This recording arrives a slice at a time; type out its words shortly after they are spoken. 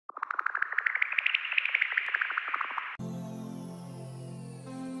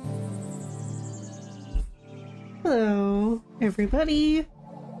Hello, everybody.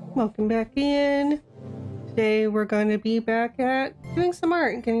 Welcome back in. Today we're going to be back at doing some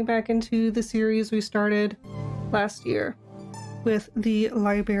art, getting back into the series we started last year with the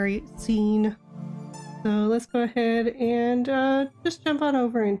library scene. So let's go ahead and just jump on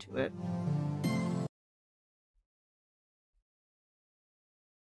over into it.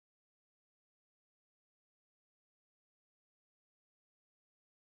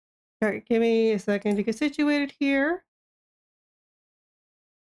 Alright, give me a second to get situated here.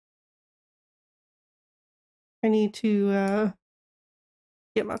 I need to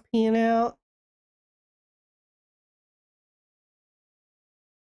get my pen out.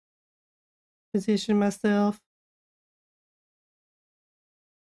 Position myself.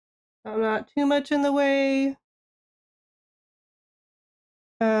 I'm not too much in the way.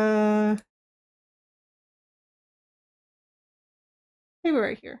 Maybe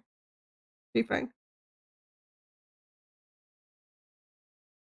right here. Be fine.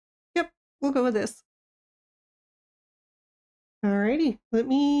 Yep, we'll go with this. Alrighty, let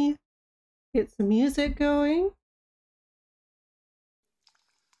me get some music going.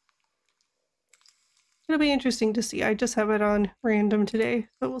 It'll be interesting to see. I just have it on random today,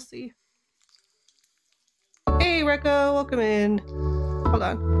 so we'll see. Hey, Recco, welcome in. Hold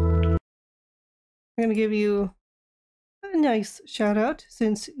on. I'm gonna give you a nice shout out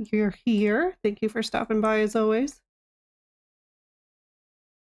since you're here. Thank you for stopping by as always.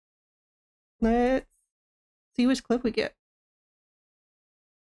 Let's see which clip we get.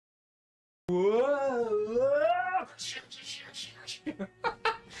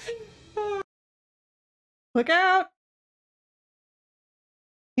 Look out!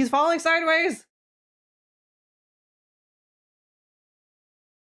 He's falling sideways!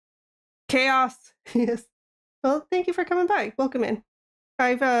 Chaos! Yes. Well, thank you for coming by. Welcome in.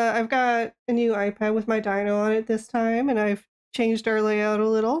 I've got a new iPad with my dino on it this time, and I've changed our layout a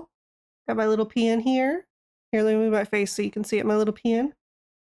little. Got my little pen here. Here, let me move my face so you can see it, my little pen.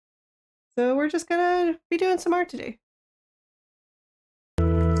 So we're just gonna be doing some art today.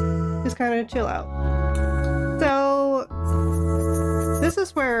 Just kind of chill out. So, this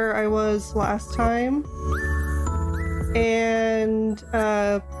is where I was last time. And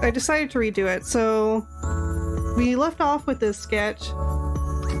I decided to redo it. So, we left off with this sketch.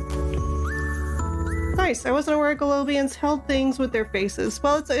 Nice, I wasn't aware Golobians held things with their faces.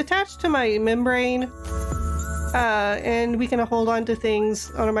 Well, it's attached to my membrane. And we can hold on to things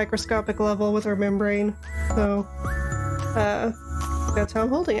on a microscopic level with our membrane. So, that's how I'm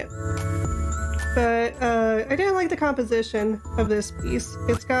holding it. But, I didn't like the composition of this piece.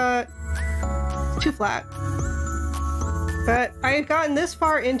 It's too flat. But I had gotten this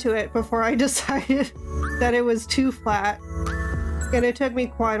far into it before I decided that it was too flat. And it took me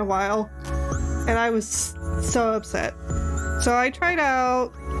quite a while. And I was so upset. So I tried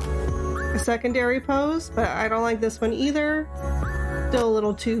out a secondary pose, but I don't like this one either. Still a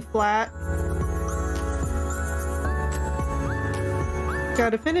little too flat.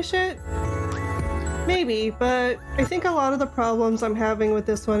 Gotta finish it? Maybe, but I think a lot of the problems I'm having with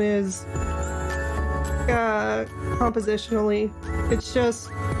this one is compositionally. It's just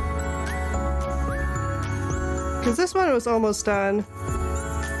because this one was almost done.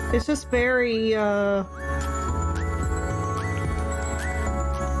 It's just very I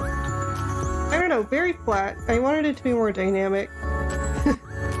don't know, very flat. I wanted it to be more dynamic.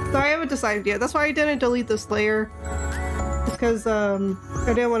 So I haven't decided yet. That's why I didn't delete this layer. It's because I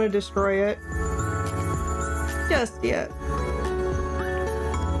didn't want to destroy it just yet.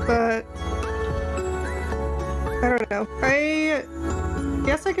 But I don't know. I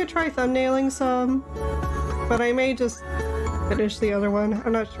guess I could try thumbnailing some, but I may just finish the other one.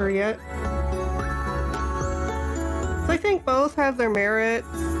 I'm not sure yet. So I think both have their merit.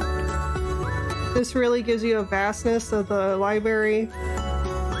 This really gives you a vastness of the library.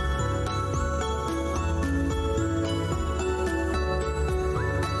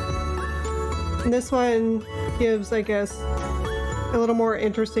 And this one gives, I guess, a little more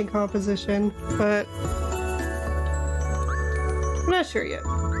interesting composition, but I'm not sure yet.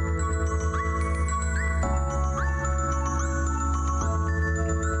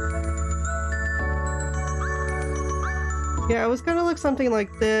 Yeah, it was gonna look something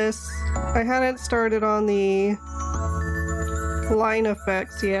like this. I hadn't started on the line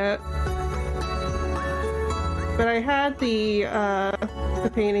effects yet. But I had the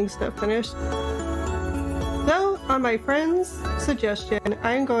painting stuff finished. So, on my friend's suggestion,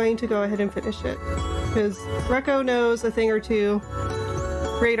 I'm going to go ahead and finish it. Because Recco knows a thing or two.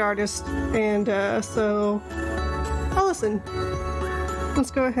 Great artist. And so, I'll listen.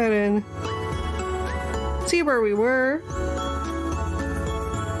 Let's go ahead and see where we were.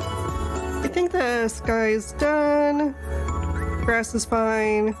 I think the sky's done. Grass is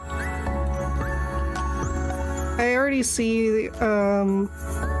fine. I already see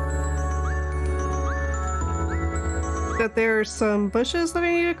that there are some bushes that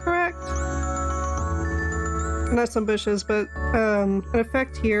I need to correct. Not some bushes, but an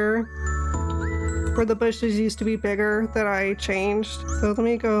effect here where the bushes used to be bigger that I changed. So let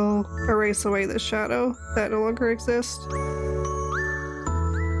me go erase away this shadow that no longer exists.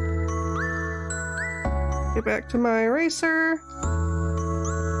 Get back to my eraser.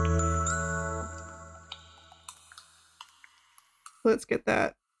 Let's get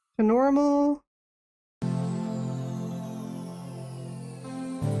that to normal.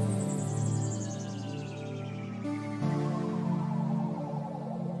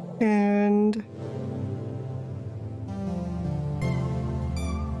 And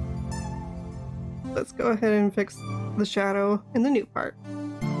let's go ahead and fix the shadow in the new part.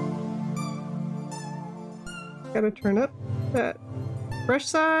 Gotta turn up that brush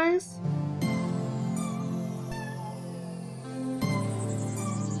size.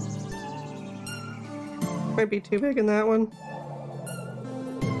 Might be too big in that one.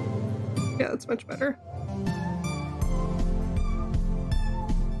 Yeah, that's much better.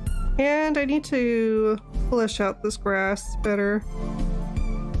 And I need to flesh out this grass better.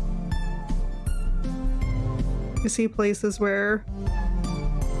 I see places where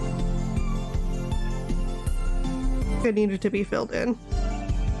it needed to be filled in.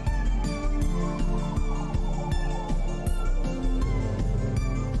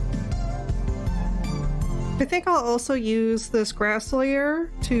 I think I'll also use this grass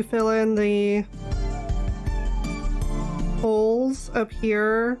layer to fill in the holes up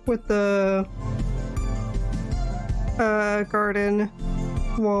here with the garden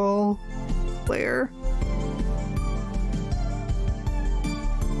wall layer.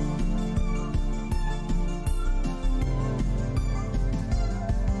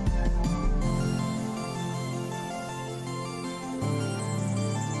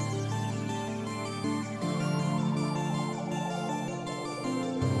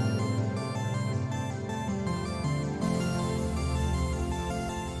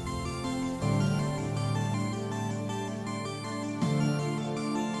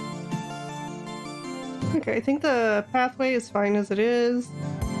 Okay, I think the pathway is fine as it is.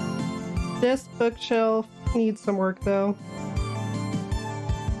 This bookshelf needs some work though.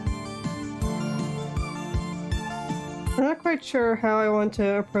 I'm not quite sure how I want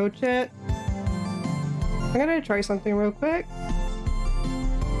to approach it. I'm gonna try something real quick.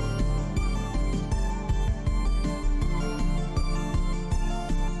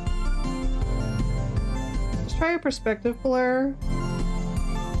 Let's try a perspective blur.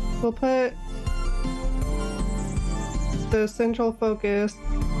 We'll put the central focus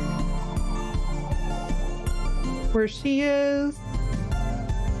where she is,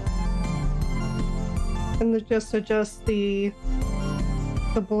 and then just adjust the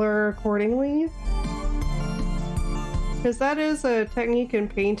blur accordingly, because that is a technique in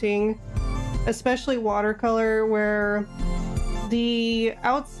painting, especially watercolor, where the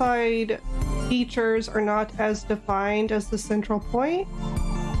outside features are not as defined as the central point.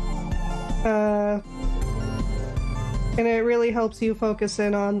 And it really helps you focus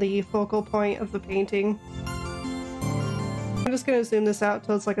in on the focal point of the painting. I'm just gonna zoom this out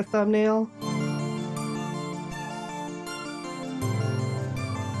till it's like a thumbnail.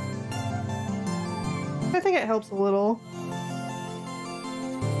 I think it helps a little.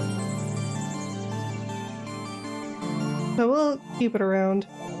 So we'll keep it around.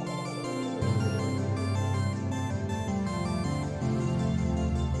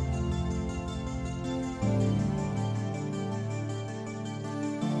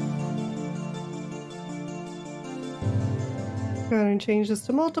 Go ahead and change this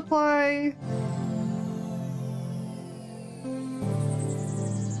to multiply.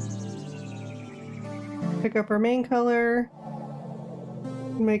 Pick up our main color.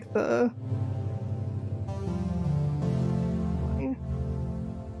 Make the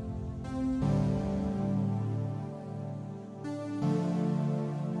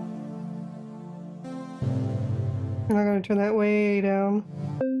I'm not going to turn that way down.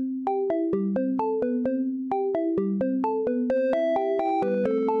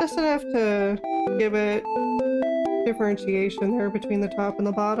 Just enough to give it differentiation there between the top and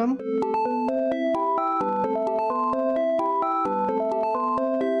the bottom.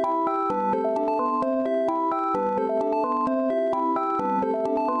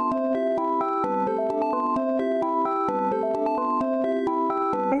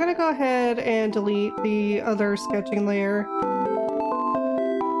 ahead and delete the other sketching layer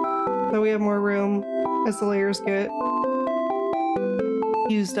so we have more room as the layers get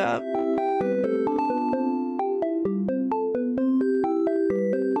used up.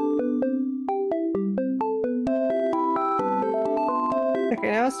 Okay,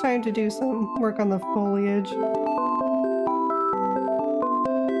 now it's time to do some work on the foliage.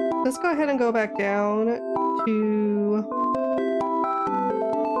 Let's go ahead and go back down to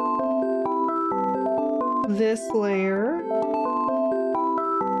this layer.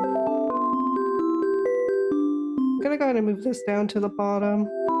 I'm gonna go ahead and move this down to the bottom.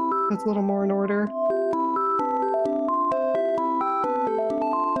 It's a little more in order.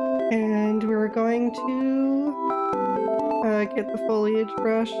 And we're going to get the foliage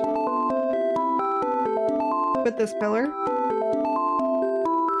brush with this color.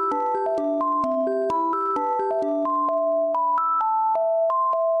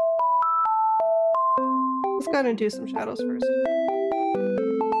 Let's go ahead and do some shadows first.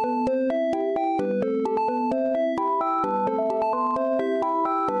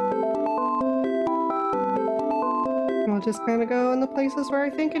 And we'll just kind of go in the places where I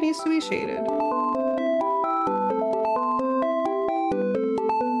think it needs to be shaded.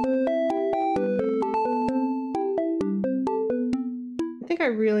 I think I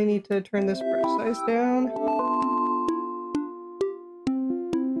really need to turn this brush size down.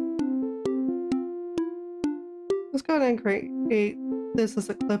 Let's go ahead and create this as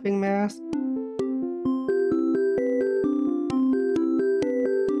a clipping mask.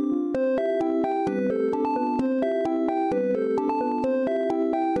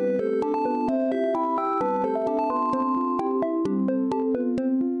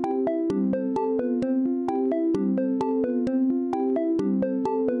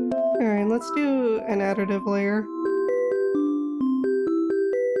 Alright, let's do an additive layer.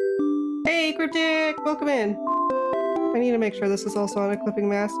 Hey, Cryptic! Welcome in! I need to make sure this is also on a clipping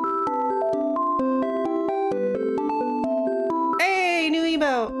mask. Hey, new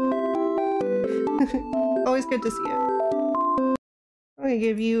emote! Always good to see you. I'm gonna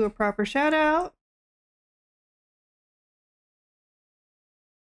give you a proper shout out.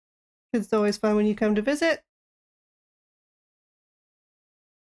 It's always fun when you come to visit.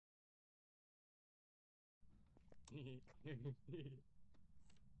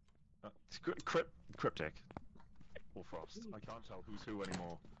 Cryptic. Or Frost. I can't tell who's who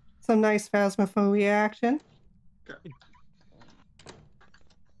anymore. Some nice phasmophobia action.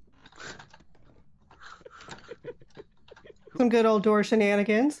 Some good old door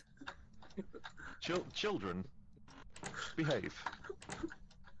shenanigans. Children, behave.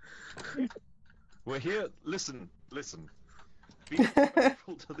 We're here. Listen. Be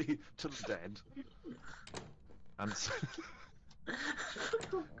respectful to the dead. And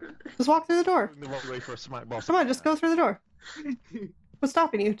just walk through the door. The wrong way for a smack boss. Come on, just go through the door. What's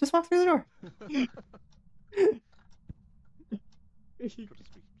stopping you? Just walk through the door.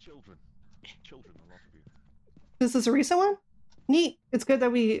 Children, a lot of you. This is a recent one? Neat. It's good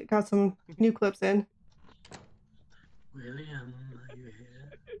that we got some new clips in. William, are you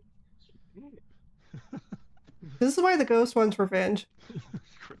here? This is why the ghost wants revenge.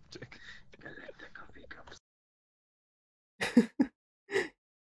 Cryptic.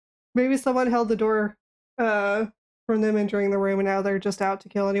 Maybe someone held the door from them entering the room and now they're just out to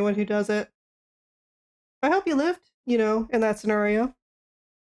kill anyone who does it. I hope you lived, you know, in that scenario.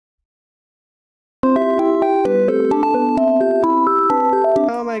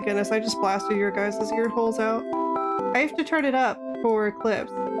 Oh my goodness, I just blasted your guys' ear holes out. I have to turn it up for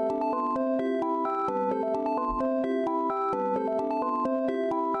clips.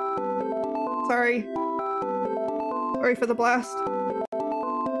 Sorry. Sorry for the blast.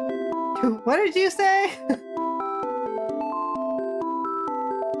 What did you say?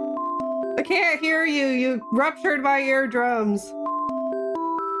 I can't hear you. You ruptured my eardrums.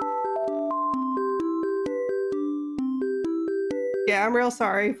 Yeah, I'm real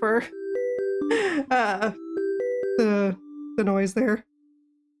sorry for the noise there.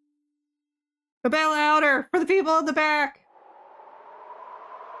 A bit louder for the people in the back.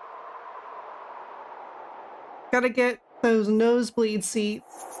 Gotta get those nosebleed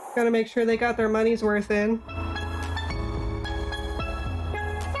seats. Gotta make sure they got their money's worth in.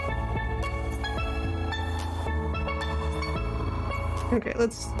 Okay,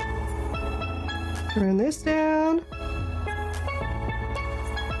 let's turn this down.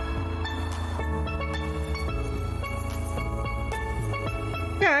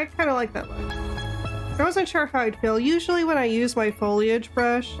 Yeah, I kind of like that look. I wasn't sure how I'd feel. Usually when I use my foliage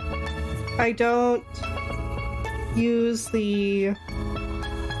brush, I don't use the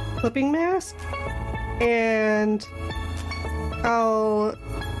clipping mask, and I'll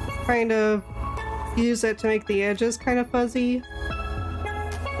kind of use it to make the edges kind of fuzzy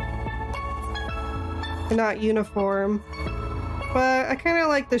and not uniform. But I kind of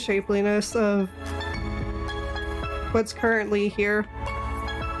like the shapeliness of what's currently here.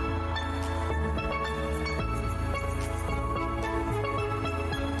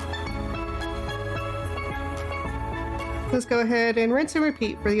 Let's go ahead and rinse and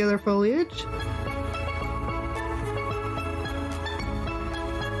repeat for the other foliage.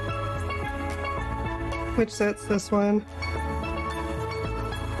 Which set's this one?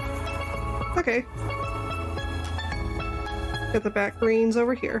 Okay. Get the back greens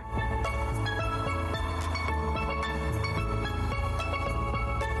over here.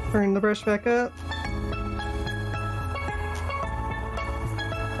 Turn the brush back up.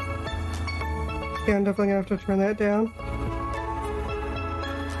 Yeah, I'm definitely gonna have to turn that down.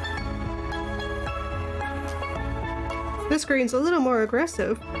 This green's a little more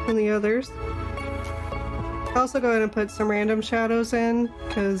aggressive than the others. I'll also go ahead and put some random shadows in,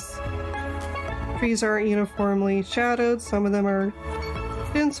 because trees aren't uniformly shadowed. Some of them are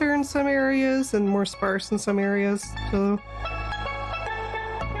denser in some areas and more sparse in some areas. So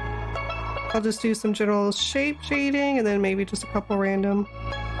I'll just do some general shape shading and then maybe just a couple random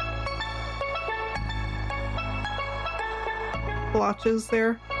blotches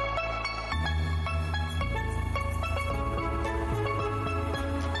there.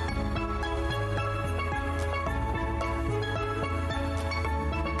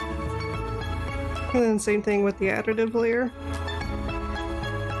 And then same thing with the additive layer.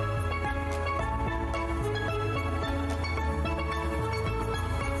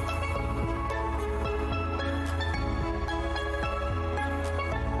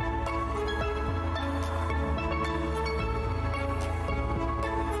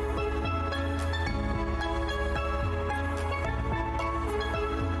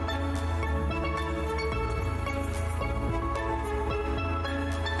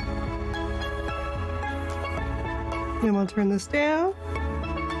 And we'll turn this down.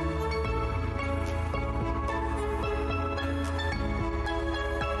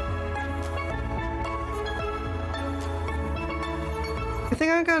 I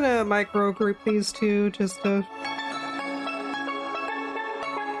think I'm gonna micro group these two just to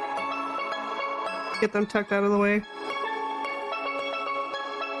get them tucked out of the way.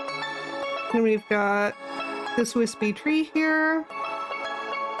 And we've got this wispy tree here.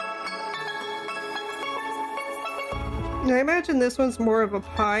 I imagine this one's more of a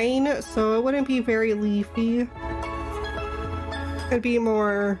pine, so it wouldn't be very leafy. It'd be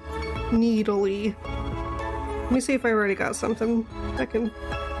more needly. Let me see if I already got something I can...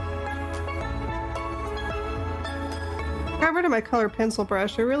 Got rid of my color pencil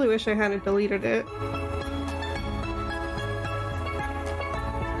brush. I really wish I hadn't deleted it.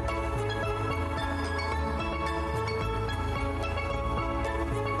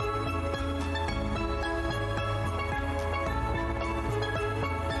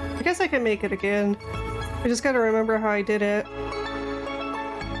 I guess I can make it again. I just gotta remember how I did it.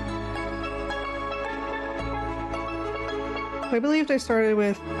 I believed I started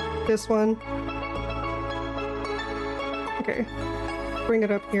with this one. Okay, bring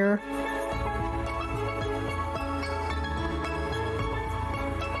it up here.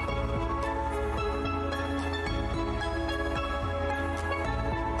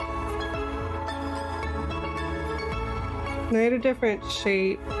 And I had a different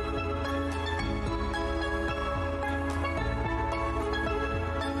shape.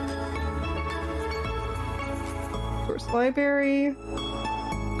 Library.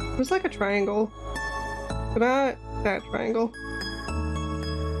 It was like a triangle, but not that triangle.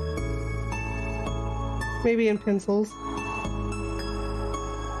 Maybe in pencils.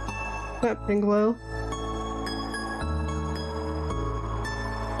 Not Pinglo.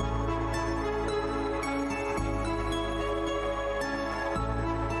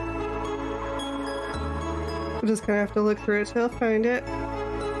 We'll just kind of have to look through it till I find it.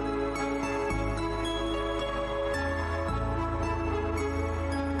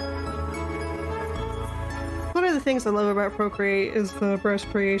 One of the things I love about Procreate is the brush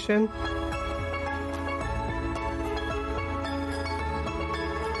creation.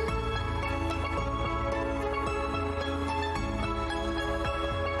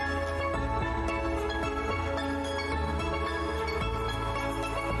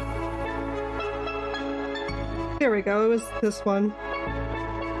 There we go, it was this one.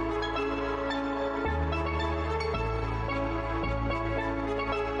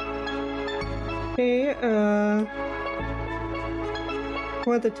 Okay, I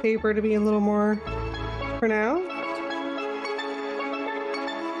want the taper to be a little more pronounced.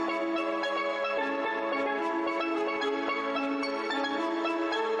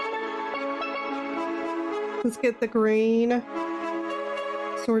 Let's get the grain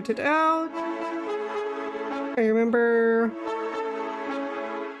sorted out. I remember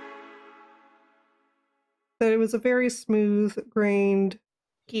that it was a very smooth grained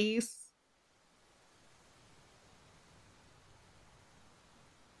geese.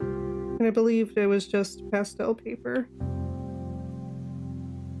 And I believed it was just pastel paper.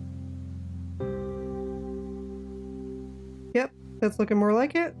 Yep, that's looking more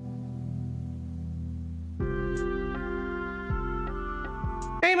like it.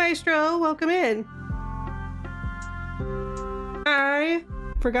 Hey Maestro, welcome in. I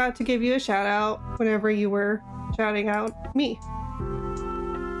forgot to give you a shout out whenever you were shouting out me.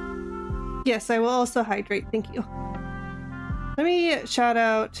 Yes, I will also hydrate, thank you. Let me shout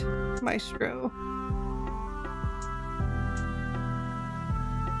out Maestro.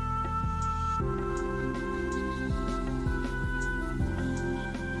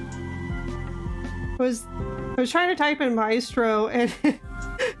 I was trying to type in Maestro and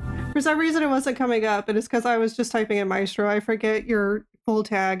for some reason it wasn't coming up, and it's because I was just typing in Maestro. I forget your full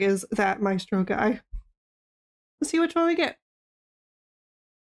tag is that Maestro guy. Let's see which one we get.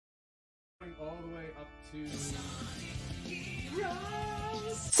 All the way up to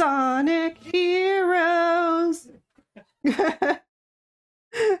Sonic Heroes!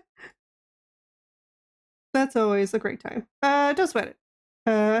 That's always a great time. Don't sweat it.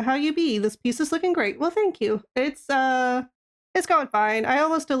 How you be? This piece is looking great. Well, thank you. It's going fine. I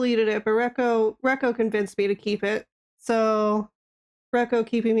almost deleted it, but Recco convinced me to keep it. So, Recco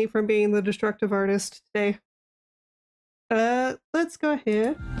keeping me from being the destructive artist today. Let's go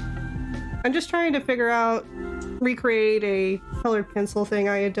ahead. I'm just trying to figure out, recreate a colored pencil thing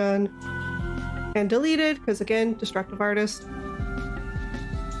I had done and deleted, because again, destructive artist.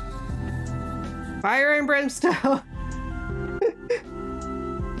 Fire and brimstone!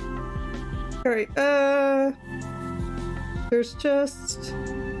 Alright, there's just...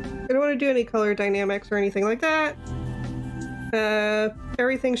 I don't want to do any color dynamics or anything like that.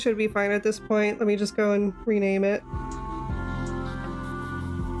 Everything should be fine at this point. Let me just go and rename it.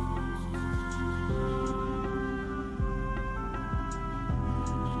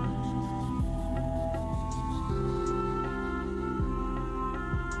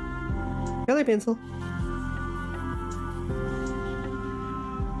 Color pencil.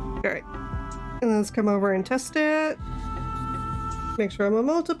 Alright. And let's come over and test it. Make sure I'm a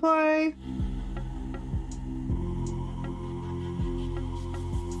multiply.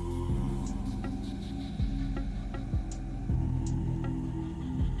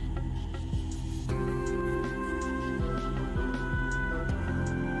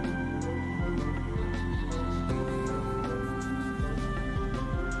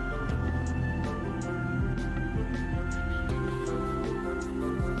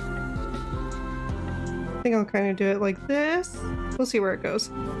 I think I'll kind of do it like this. We'll see where it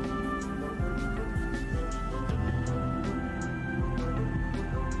goes.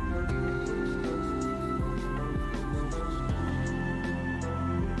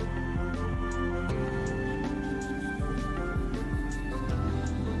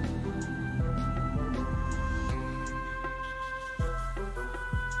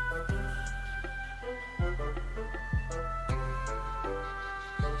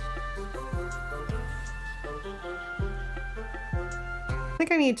 I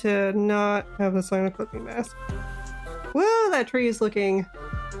think I need to not have this on a clipping mask. Whoa, that tree is looking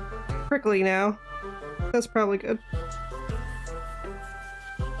prickly now. That's probably good.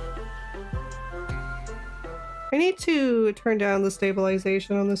 I need to turn down the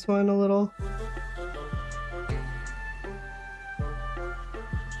stabilization on this one a little.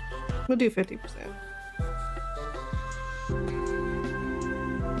 We'll do 50%.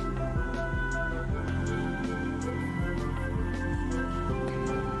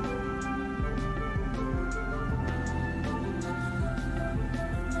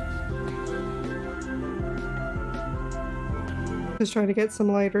 Just try to get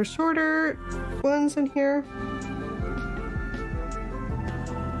some lighter, shorter ones in here.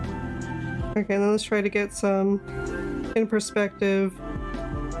 Okay, then let's try to get some in perspective,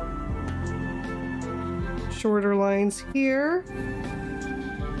 shorter lines here.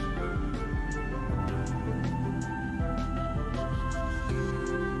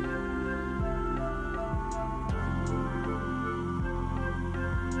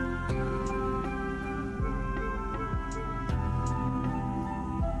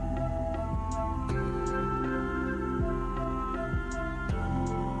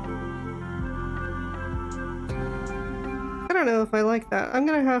 don't know if I like that. I'm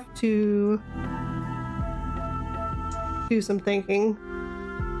gonna have to do some thinking.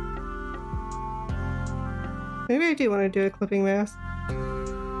 Maybe I do want to do a clipping mask.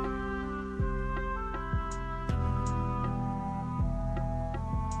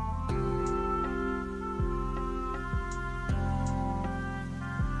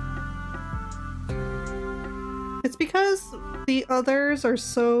 It's because the others are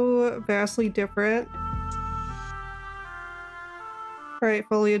so vastly different. Alright,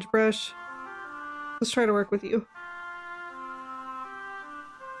 foliage brush. Let's try to work with you.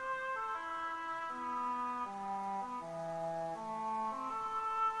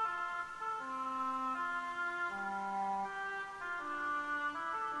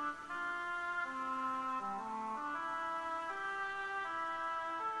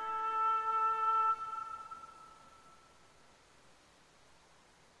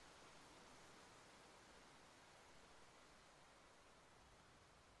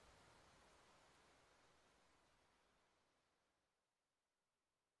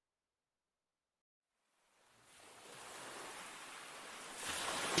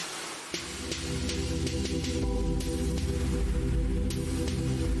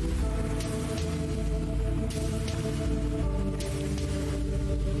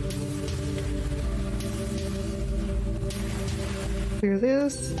 Clear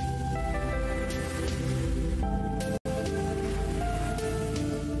this.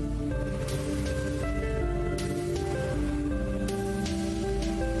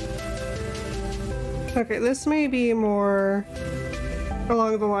 Okay, this may be more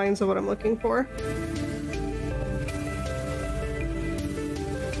along the lines of what I'm looking for.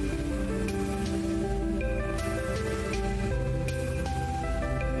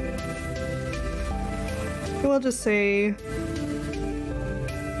 We'll just say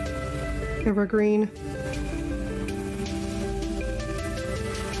evergreen.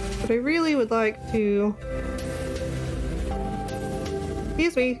 But I really would like to...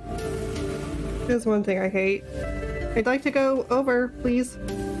 Excuse me. There's one thing I hate. I'd like to go over, please.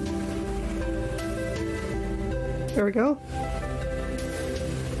 There we go.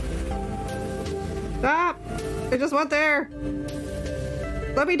 Stop! I just want there!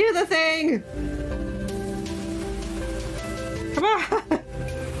 Let me do the thing! Come on!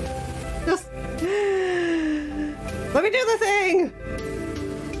 Just... Let me do the thing!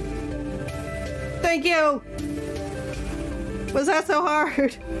 Thank you! Was that so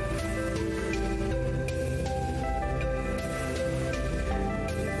hard?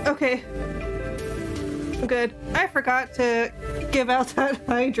 Okay. I'm good. I forgot to give out that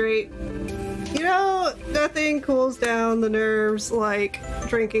hydrate. You know, nothing cools down the nerves like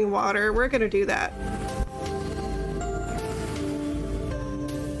drinking water. We're gonna do that.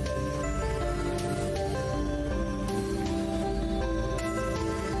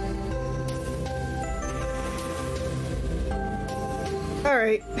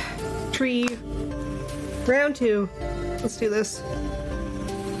 Alright. Tree. Round 2. Let's do this.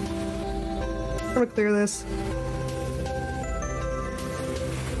 I'm gonna clear this.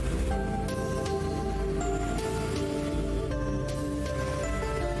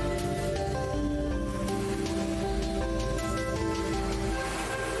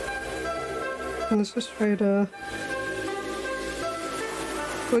 And let's just try to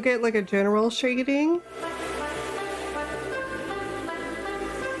look at like a general shading.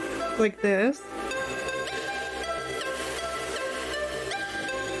 Like this.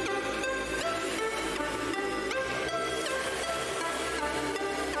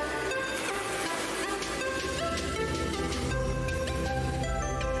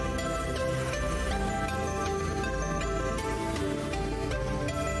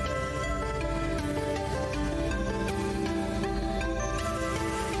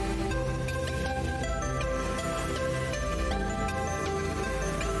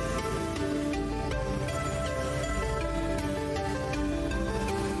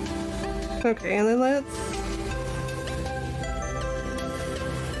 Okay, and then let's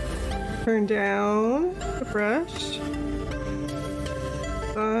turn down the brush.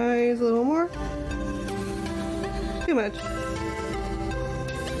 Size a little more. Too much.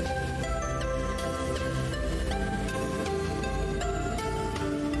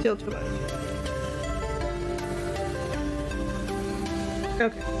 Still too much.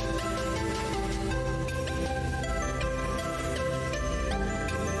 Okay.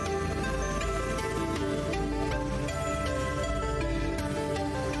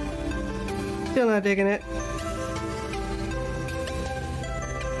 Still not digging it.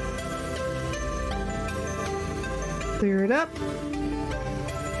 Clear it up.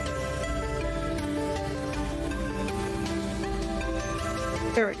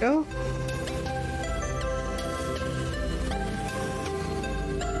 There we go.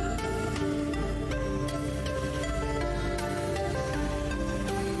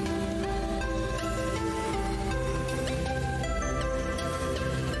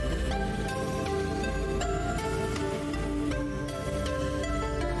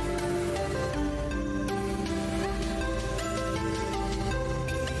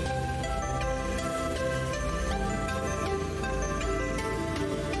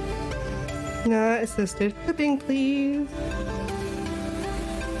 Not assisted clipping, please.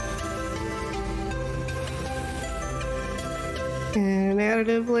 And an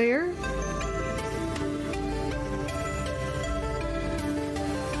additive layer.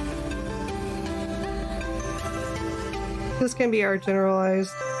 This can be our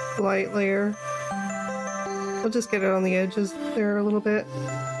generalized light layer. We'll just get it on the edges there a little bit.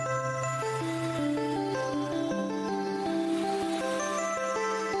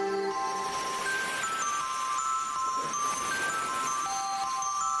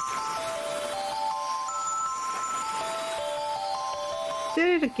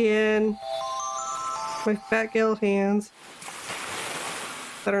 Did it again. My fat gilled hands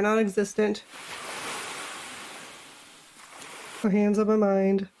that are non-existent. The hands of my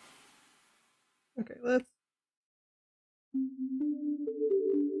mind. Okay, let's.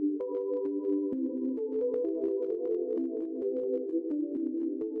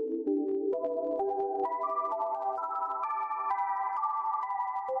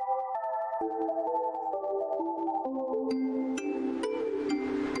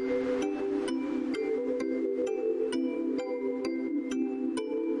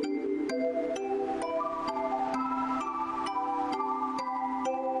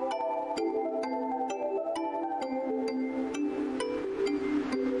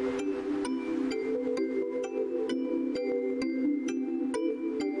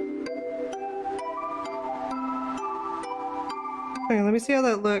 Okay, let me see how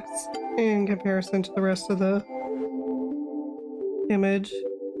that looks in comparison to the rest of the image.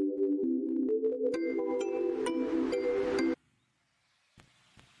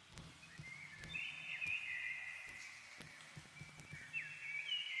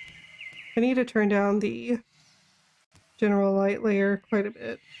 I need to turn down the general light layer quite a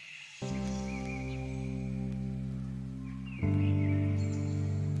bit.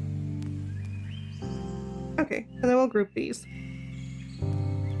 Okay, and then we'll group these.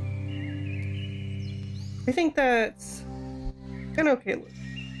 I think that's an okay look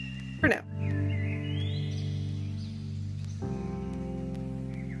for now.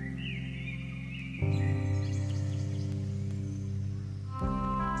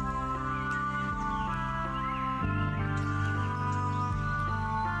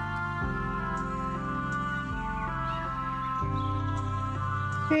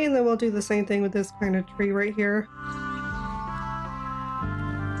 Okay, and then we'll do the same thing with this kind of tree right here.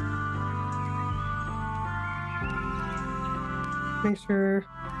 Make sure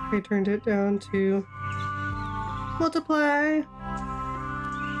I turned it down to multiply.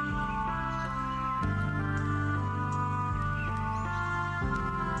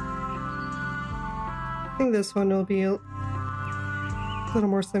 I think this one will be a little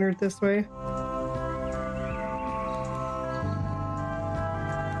more centered this way.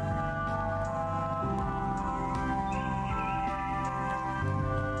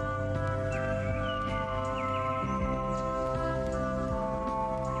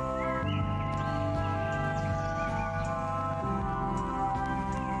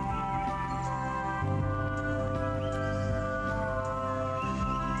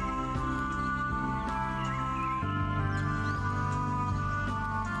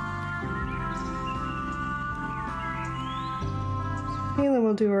 And then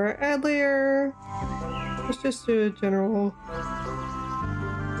we'll do our add layer. Let's just do a general.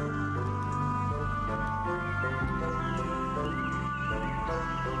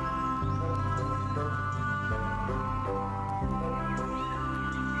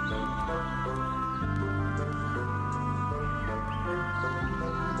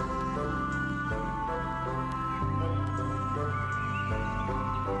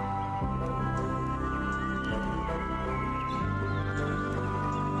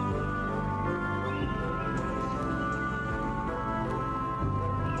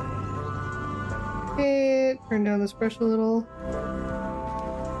 Okay, turn down this brush a little.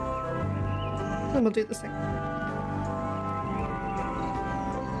 And we'll do the same.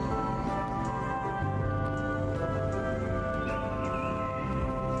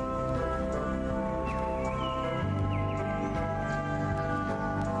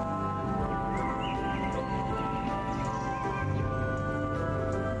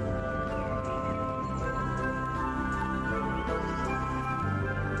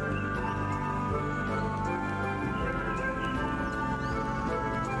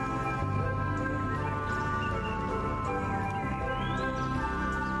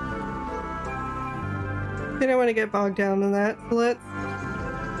 Didn't want to get bogged down in that. So let's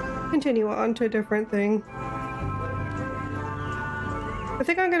continue on to a different thing. I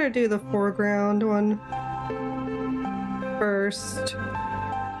think I'm gonna do the foreground one first.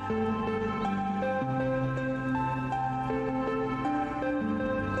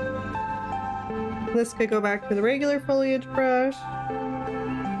 This could go back to the regular foliage brush.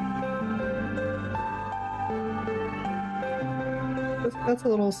 That's a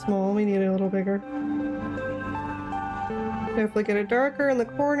little small. We need it a little bigger. Definitely get it darker in the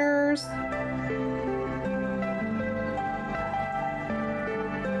corners.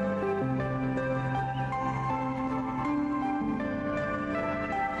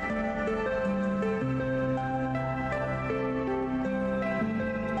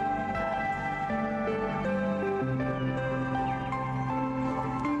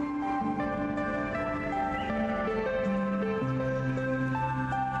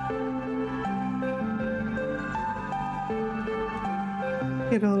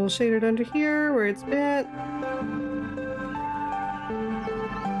 Get a little shaded under here where it's bent.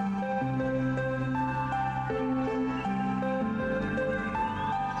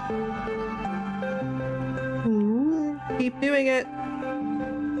 Keep doing it.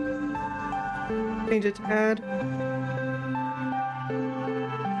 Change it to add.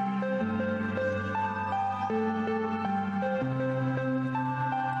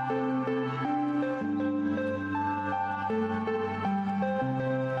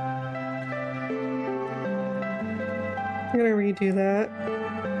 I'm gonna redo that.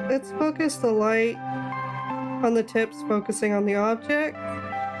 Let's focus the light on the tips, focusing on the object.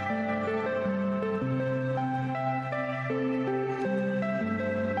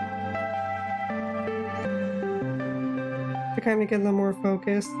 To kind of get them more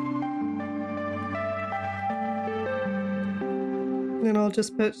focused. Then I'll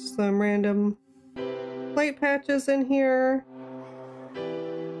just put some random light patches in here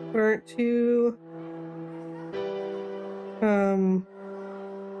that aren't too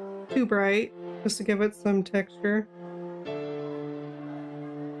bright, just to give it some texture.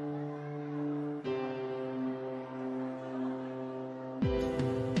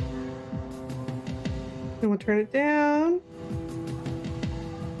 And we'll turn it down.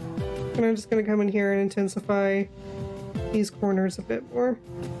 And I'm just going to come in here and intensify these corners a bit more.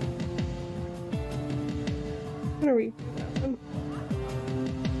 I'm going to redo that one.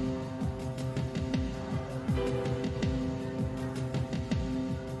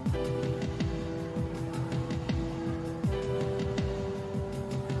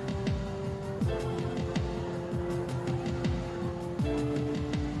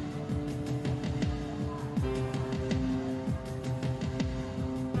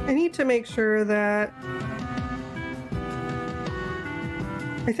 I need to make sure that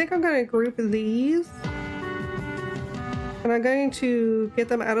I think I'm going to group these, and I'm going to get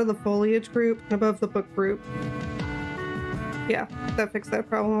them out of the foliage group and above the book group. Yeah, that fixed that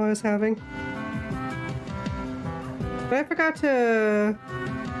problem I was having. But I forgot to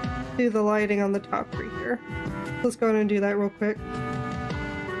do the lighting on the top right here. Let's go ahead and do that real quick.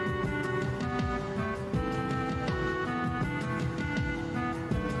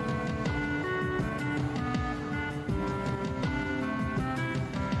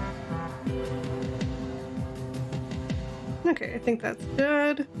 Okay, I think that's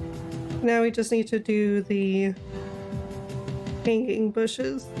good. Now we just need to do the hanging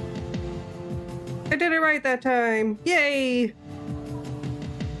bushes. I did it right that time! Yay!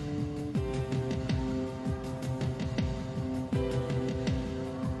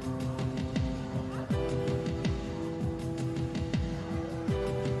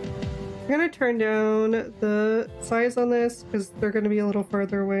 I'm gonna turn down the size on this because they're gonna be a little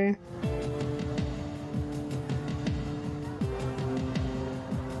farther away.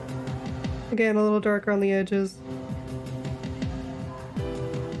 Again, a little darker on the edges.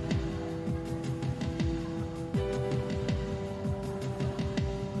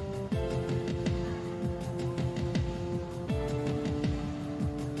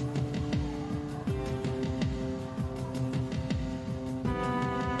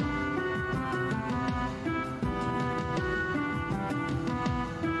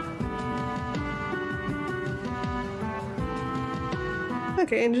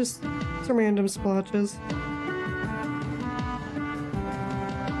 Okay, and just some random splotches.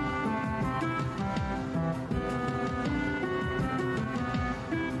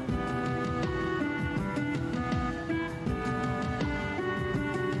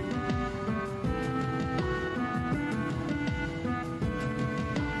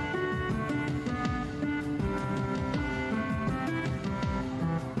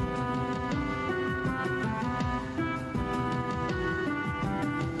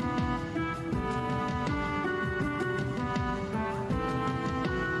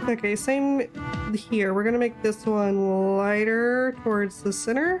 Okay, same here. We're gonna make this one lighter towards the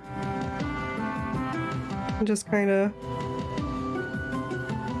center. And just kind of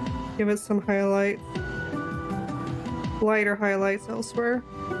give it some highlights. Lighter highlights elsewhere.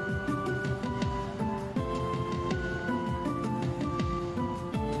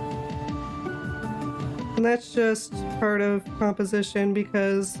 And that's just part of composition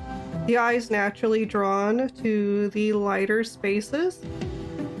because the eye is naturally drawn to the lighter spaces.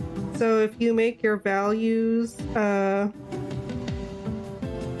 So if you make your values the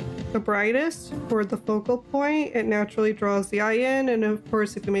brightest toward the focal point, it naturally draws the eye in, and of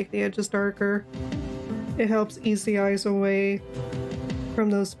course if you make the edges darker, it helps ease the eyes away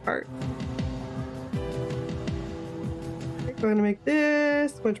from those parts. I'm going to make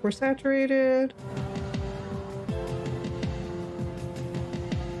this much more saturated.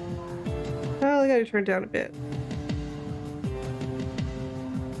 Oh, I gotta turn it down a bit.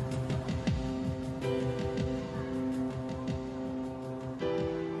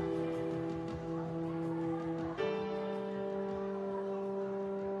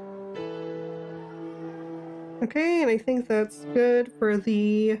 Okay, and I think that's good for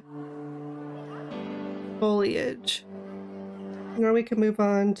the foliage. Now we can move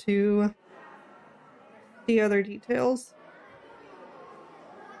on to the other details.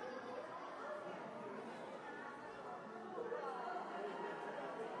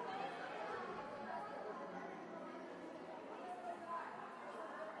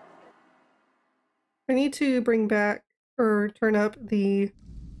 I need to bring back or turn up the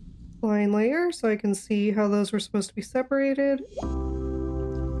line layer so I can see how those were supposed to be separated.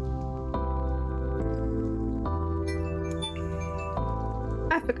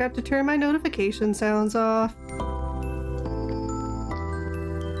 I forgot to turn my notification sounds off.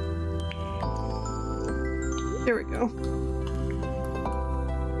 There we go.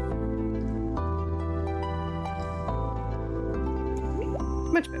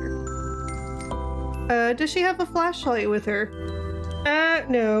 Much better. Does she have a flashlight with her?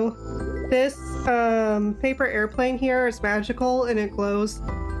 No. This paper airplane here is magical and it glows.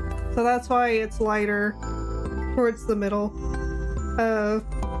 So that's why it's lighter towards the middle.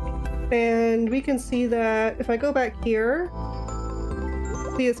 And we can see that if I go back here,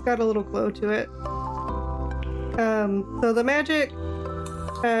 see it's got a little glow to it. So the magic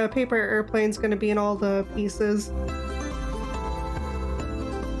paper airplane's going to be in all the pieces.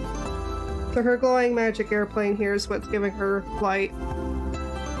 So her glowing magic airplane here is what's giving her light.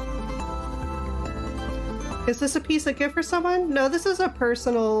 Is this a piece of gift for someone? No, this is a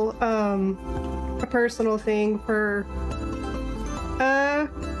personal thing for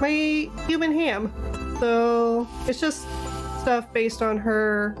my human ham. So it's just stuff based on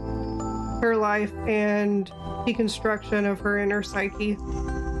her life and deconstruction of her inner psyche.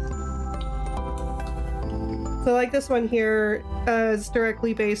 So like this one here is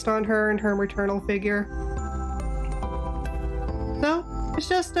directly based on her and her maternal figure. So it's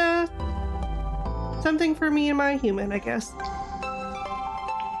just something for me and my human, I guess.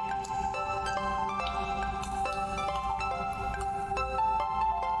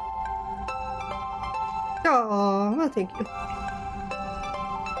 Oh, well, thank you.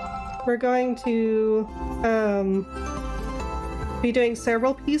 We're going to be doing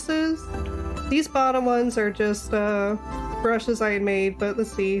several pieces. These bottom ones are just brushes I had made, but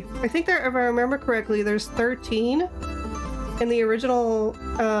let's see. I think there, if I remember correctly, there's 13 in the original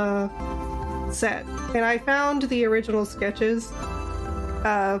set. And I found the original sketches.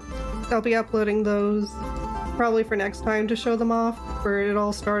 I'll be uploading those probably for next time to show them off, where it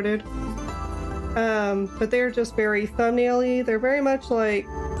all started. But they're just very thumbnail-y. They're very much like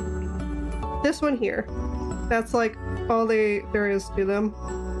this one here. That's like all there is to them.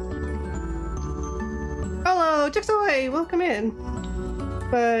 Hello, Jigsaw! Welcome in!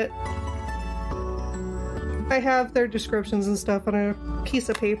 But I have their descriptions and stuff on a piece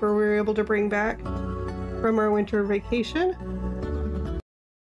of paper we were able to bring back from our winter vacation.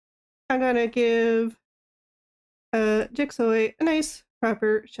 I'm gonna give Jigsaw a nice,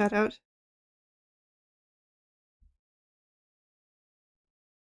 proper shout out.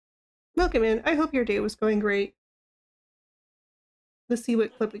 Welcome in. I hope your day was going great. Let's see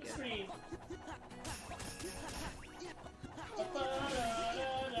what clip we get.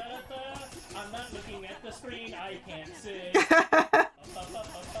 I'm not looking at the screen, I can't see.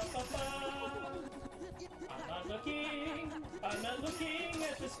 I'm not looking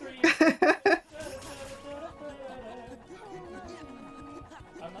at the screen. I'm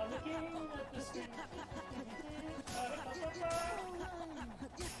not looking at the screen.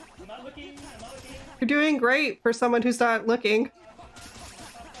 I'm not looking. You're doing great for someone who's not looking.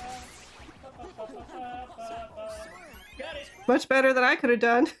 Much better than I could have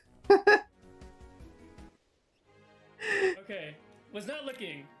done. Okay. Was not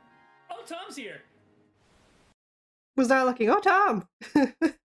looking. Oh, Tom's here. Was not looking. Oh, Tom!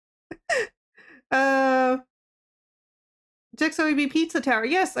 Jexo Pizza Tower.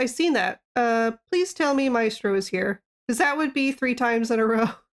 Yes, I've seen that. Please tell me Maestro is here. Because that would be 3 times in a row.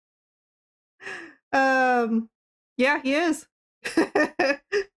 Yeah, he is.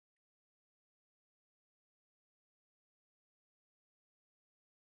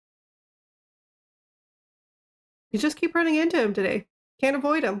 You just keep running into him today. Can't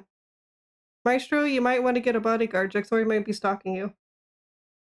avoid him. Maestro, you might want to get a bodyguard. Jexo might be stalking you.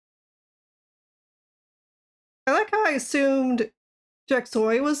 I like how I assumed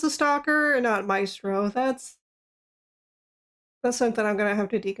Jexoy was the stalker and not Maestro. That's something I'm gonna have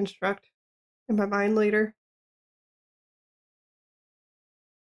to deconstruct in my mind later.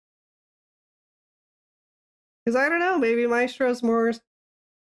 Because I don't know, maybe Maestro's more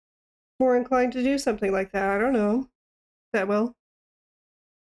inclined to do something like that. I don't know. That will.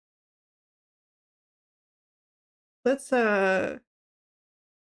 Let's I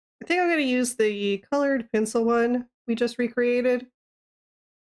think I'm gonna use the colored pencil one we just recreated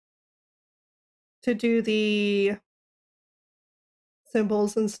to do the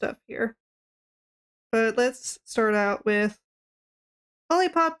symbols and stuff here. But let's start out with only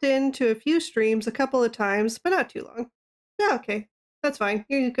popped into a few streams a couple of times, but not too long. Yeah, okay. That's fine.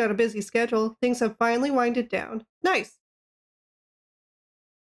 You've got a busy schedule. Things have finally winded down. Nice.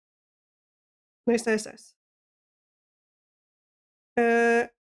 Nice.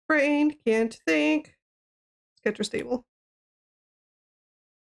 Brain, can't think. Sketcher stable.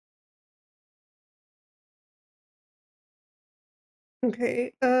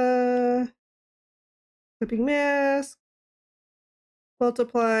 Okay, flipping mask.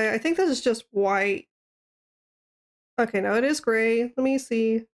 Multiply. I think this is just white. Okay, now it is gray. Let me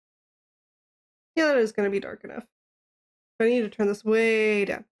see. Yeah, that is going to be dark enough. I need to turn this way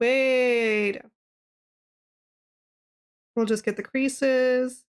down. Way down. We'll just get the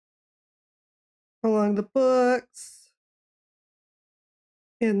creases along the books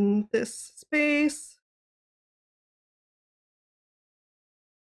in this space.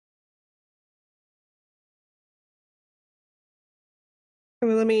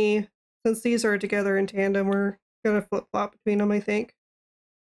 And let me, since these are together in tandem, we're gonna flip-flop between them, I think.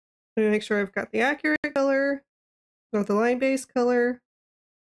 I'm gonna make sure I've got the accurate color, not the line-based color.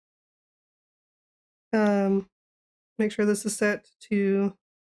 Make sure this is set to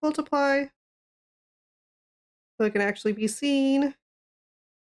multiply so it can actually be seen.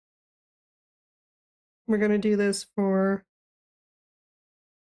 We're gonna do this for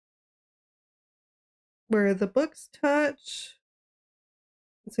where the books touch.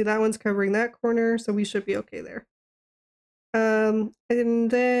 See, that one's covering that corner, so we should be okay there. And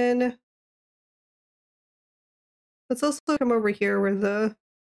then let's also come over here where the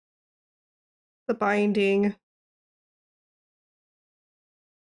binding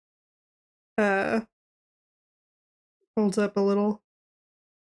holds up a little.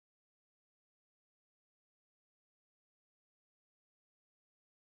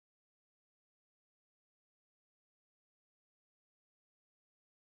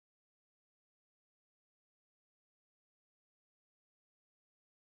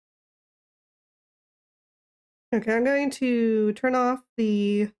 Okay, I'm going to turn off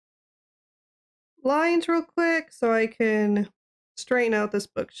the lines real quick so I can straighten out this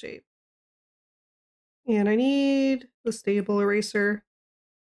book shape. And I need the stable eraser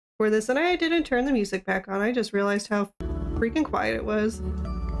for this. And I didn't turn the music back on. I just realized how freaking quiet it was.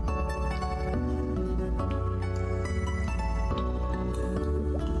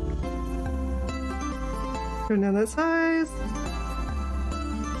 Turn down that size.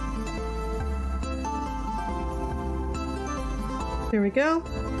 There we go.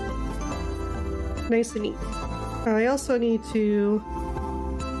 Nice and neat. I also need to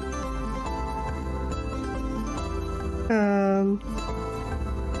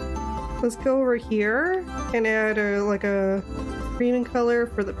let's go over here and add a green color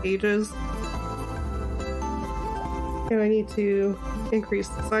for the pages. And I need to increase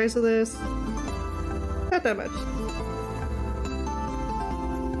the size of this. Not that much.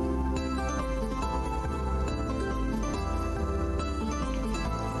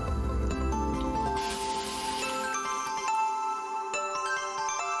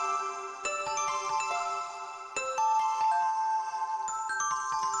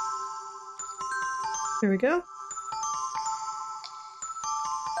 There we go.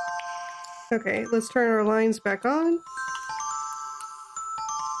 Okay, let's turn our lines back on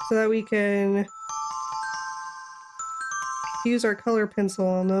so that we can use our color pencil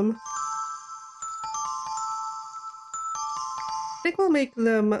on them. I think we'll make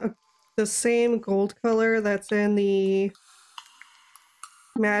them the same gold color that's in the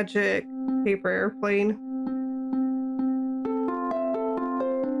magic paper airplane.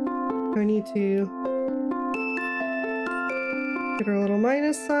 I need to get our little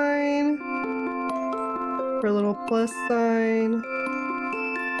minus sign, our little plus sign,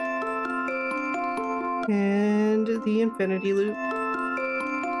 and the infinity loop.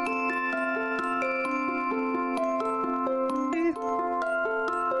 Okay.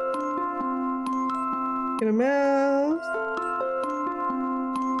 Get a mouse.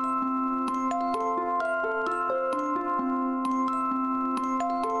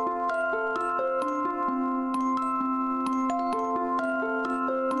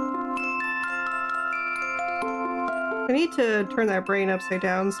 I need to turn that brain upside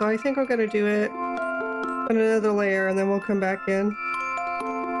down, so I think I'm gonna do it on another layer and then we'll come back in.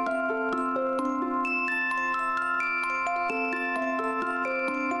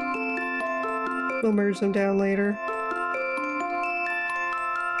 We'll merge them down later.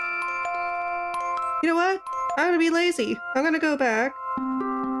 You know what? I'm gonna be lazy. I'm gonna go back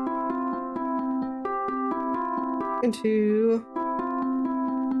into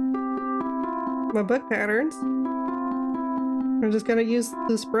my book patterns. I'm just gonna use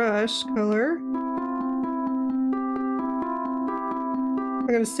this brush color. I'm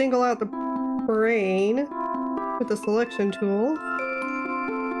gonna single out the brain with the selection tool.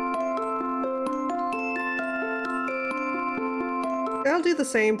 I'll do the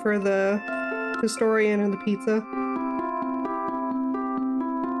same for the historian and the pizza.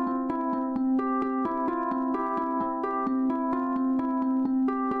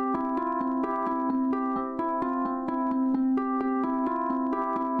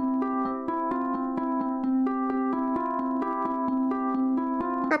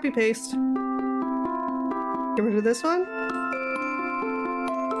 Copy paste. Get rid of this one.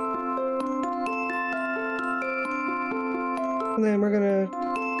 And then we're gonna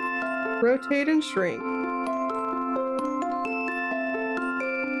rotate and shrink.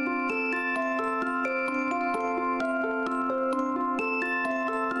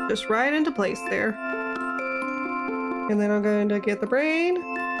 Just right into place there. And then I'm going to get the brain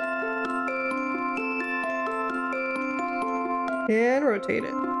and rotate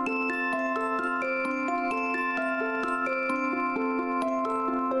it.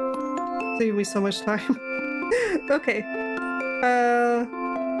 Save me so much time. Okay.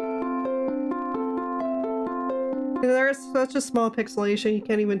 There's such a small pixelation, you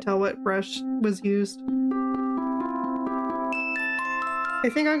can't even tell what brush was used. I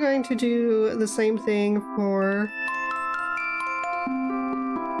think I'm going to do the same thing for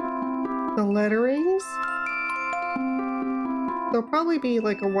the letterings. They'll probably be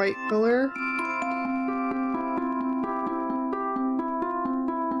like a white color.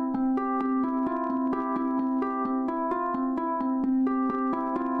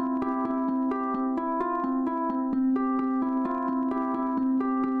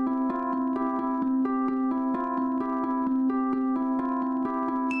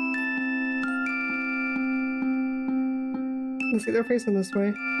 Let's see, they're facing this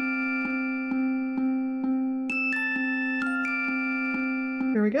way.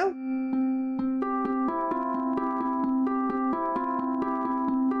 There we go.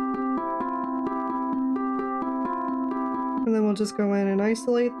 And then we'll just go in and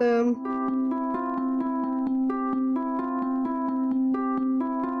isolate them.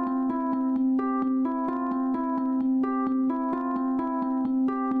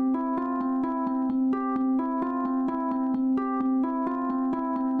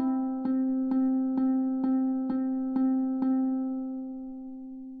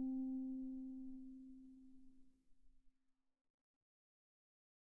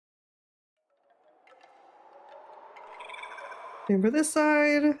 Same for this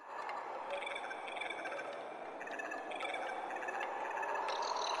side.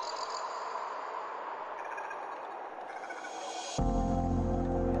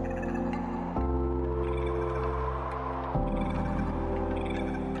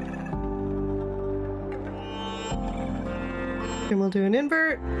 And we'll do an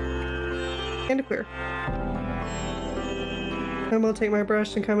invert and a clear. And we'll take my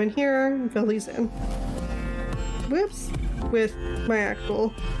brush and come in here and fill these in. Whoops. With my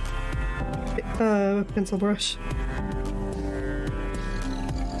actual pencil brush.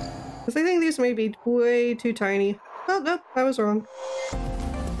 Because I think these may be way too tiny. Oh, no, I was wrong. I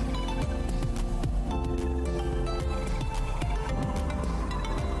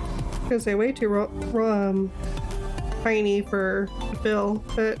was gonna say way too tiny for the fill,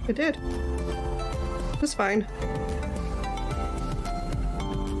 but it did. It's fine.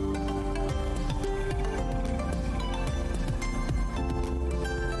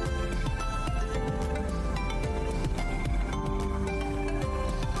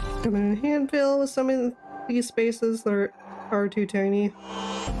 I'm gonna hand fill with some of these spaces that are too tiny.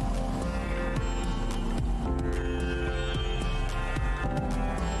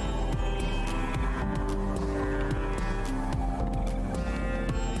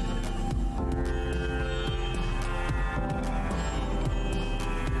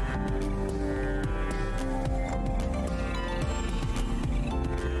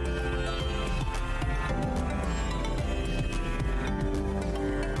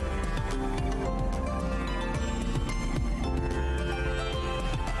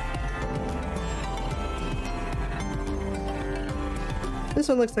 This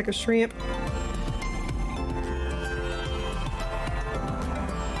one looks like a shrimp.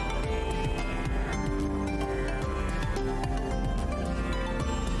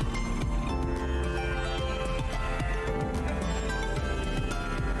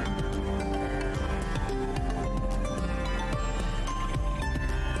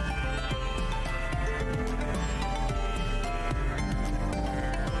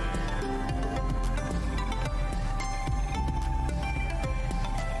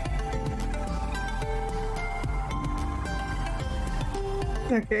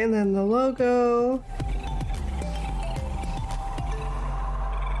 Okay, and then the logo.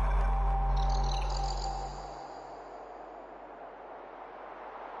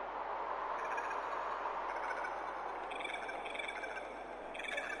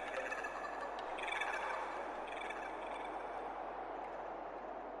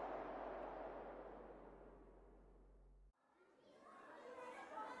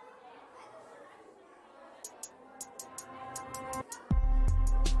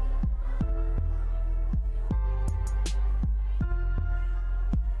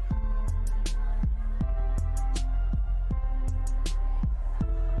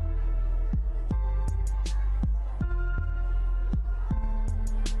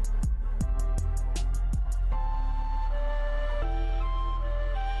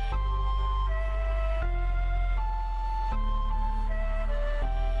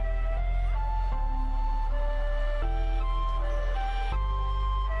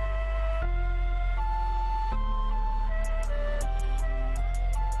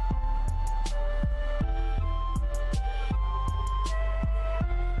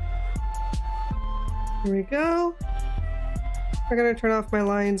 Here we go. We're gonna turn off my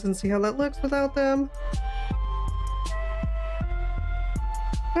lines and see how that looks without them.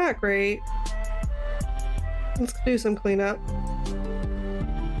 Not great. Let's do some cleanup.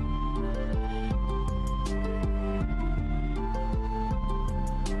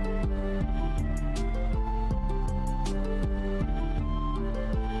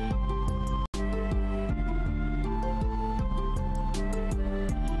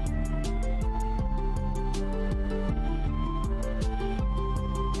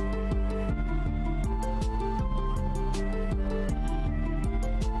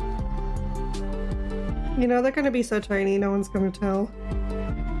 You know, they're gonna be so tiny, no one's gonna tell.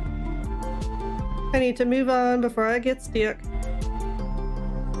 I need to move on before I get stuck.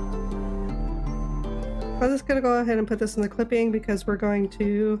 I'm just gonna go ahead and put this in the clipping because we're going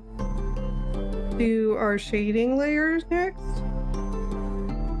to do our shading layers next.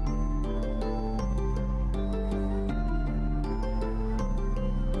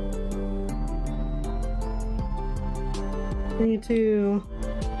 We need to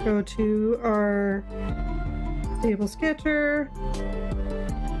go to our stable sketcher.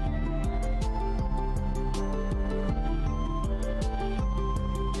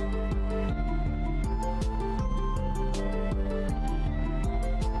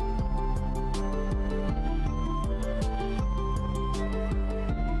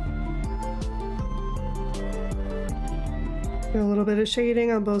 Do a little bit of shading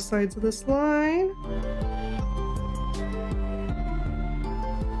on both sides of this line.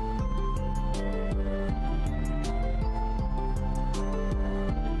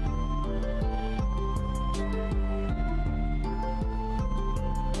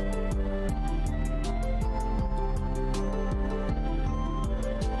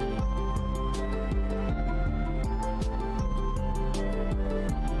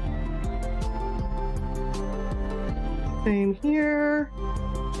 Same here.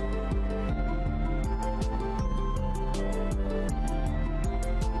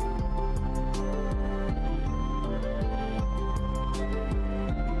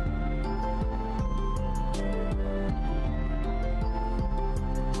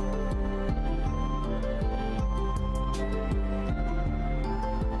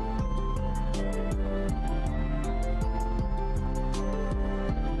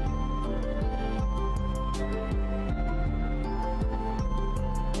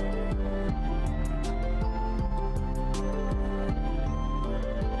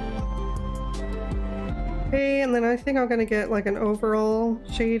 Okay, and then I think I'm gonna get like an overall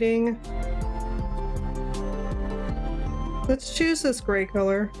shading. Let's choose this gray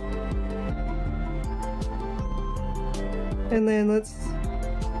color. And then let's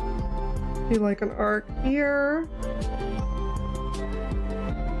do like an arc here.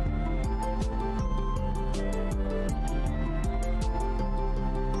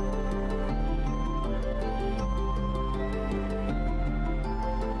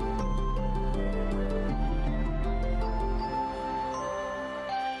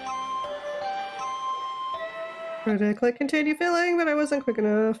 Tried to click continue filling, but I wasn't quick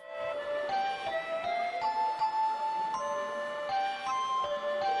enough.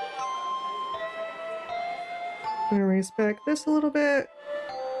 I'm gonna raise back this a little bit.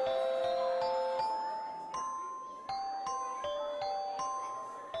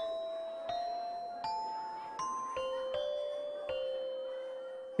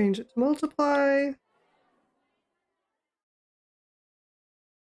 Change it to multiply.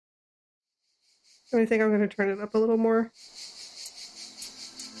 I think I'm going to turn it up a little more.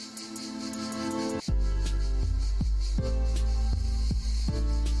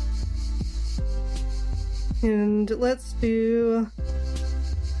 And let's do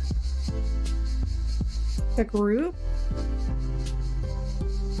a group.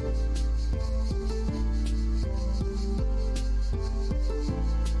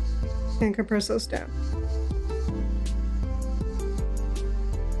 And compress those down.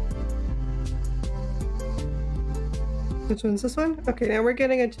 Which one's this one? Okay, now we're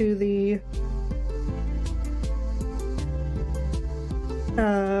getting into the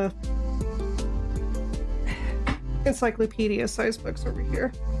encyclopedia size books over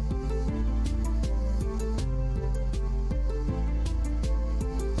here.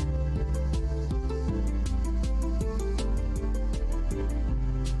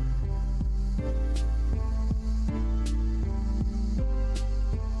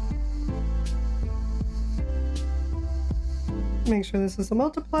 Make sure this is a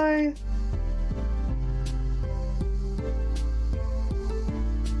multiply.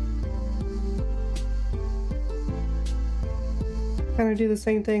 Kind of do the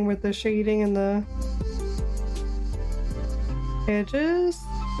same thing with the shading and the edges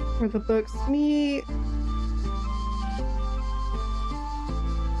where the books meet.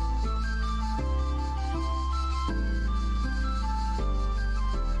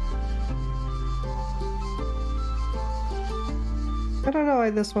 I don't know why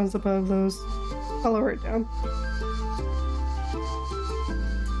this one's above those. I'll lower it down.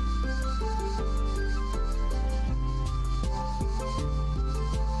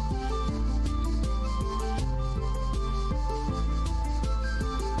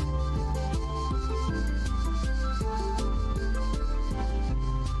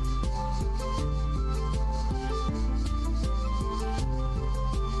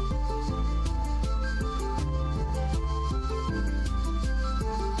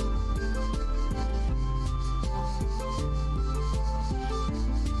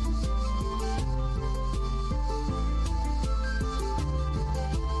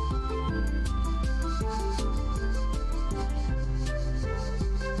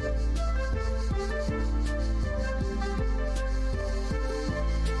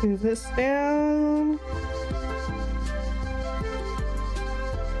 Move this down.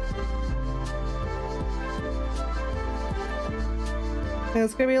 Yeah,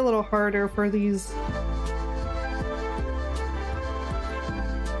 it's gonna be a little harder for these.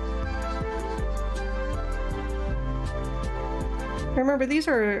 Remember, these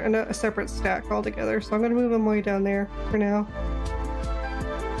are a separate stack altogether, so I'm gonna move them way down there for now.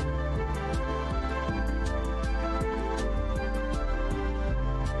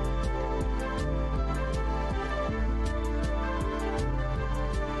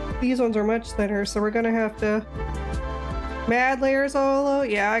 These ones are much thinner, so we're gonna have to mad layers all over.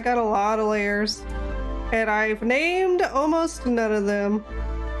 Yeah, I got a lot of layers, and I've named almost none of them.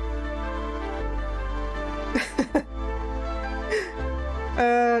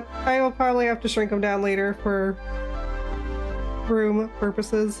 I will probably have to shrink them down later for room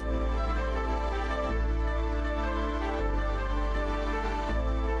purposes.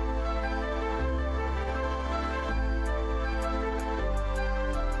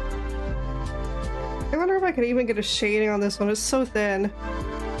 I wonder if I could even get a shading on this one. It's so thin.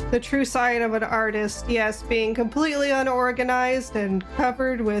 The true side of an artist, yes, being completely unorganized and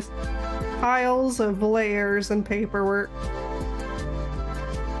covered with piles of layers and paperwork.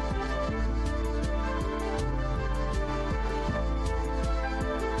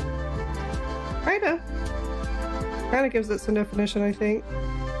 Kinda gives it some definition, I think.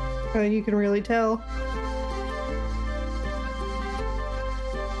 You can really tell.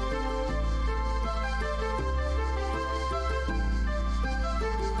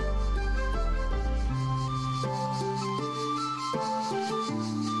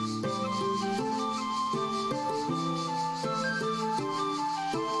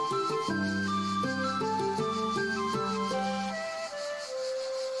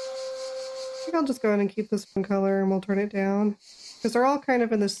 I'll just go ahead and keep this one color and we'll turn it down. Because they're all kind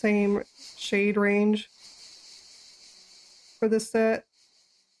of in the same shade range for this set.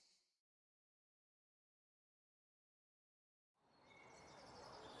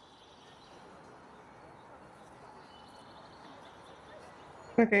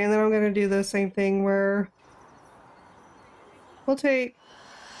 Okay, and then I'm going to do the same thing where we'll take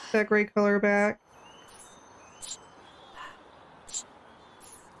that gray color back.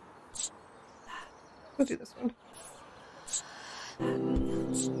 We'll do this one.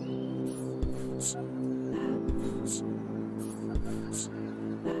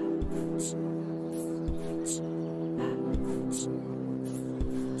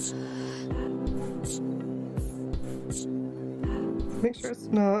 Make sure it's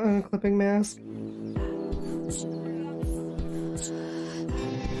not on a clipping mask.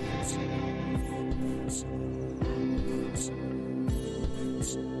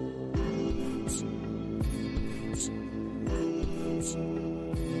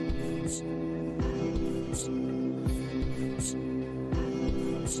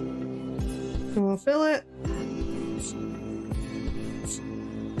 And we'll fill it.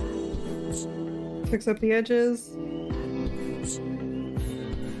 Fix up the edges.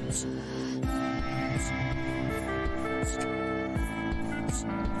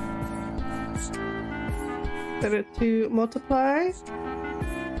 Set it to multiply.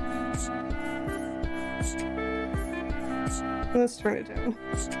 Let's turn it down.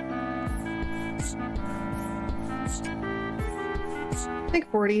 I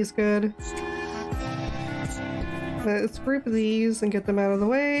think 40 is good. Let's group these and get them out of the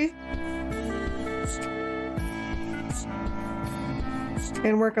way.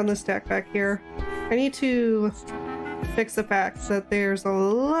 And work on the stack back here. I need to fix the fact that there's a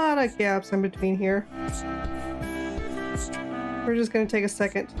lot of gaps in between here. We're just going to take a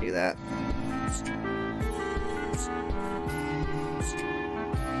second to do that.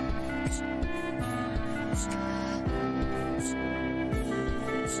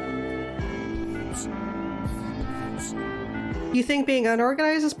 You think being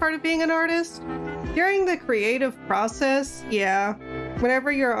unorganized is part of being an artist? During the creative process, yeah.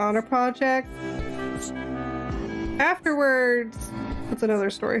 Whenever you're on a project, afterwards, it's another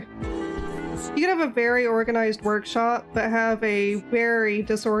story. You can have a very organized workshop, but have a very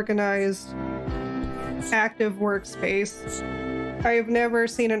disorganized active workspace. I have never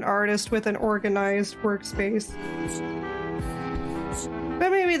seen an artist with an organized workspace.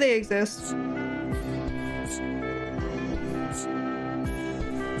 But maybe they exist.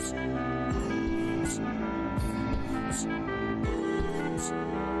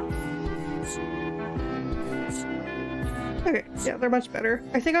 Okay, yeah, they're much better.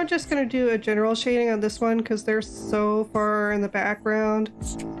 I think I'm just gonna do a general shading on this one because they're so far in the background.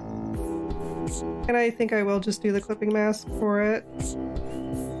 And I think I will just do the clipping mask for it.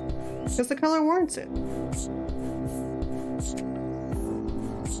 Because the color warrants it.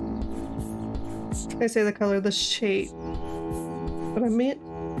 I say the color, the shade. But I meant.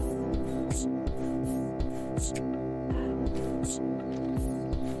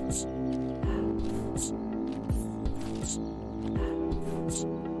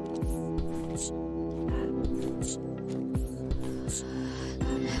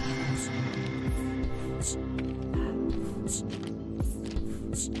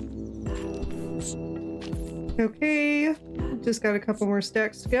 Okay, just got a couple more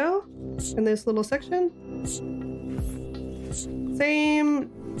stacks to go in this little section. Same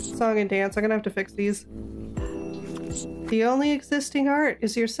song and dance. I'm gonna have to fix these. The only existing art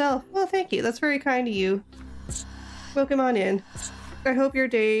is yourself. Well, thank you. That's very kind of you. Welcome on in. I hope your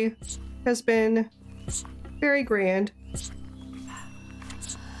day has been very grand.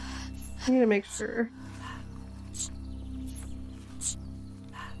 I need to make sure.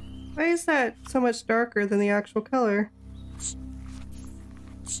 Why is that so much darker than the actual color?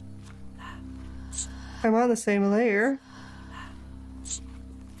 I'm on the same layer.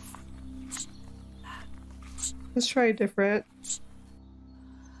 Let's try different.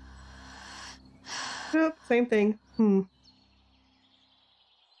 Nope, same thing.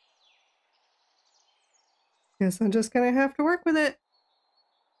 Guess I'm just gonna have to work with it.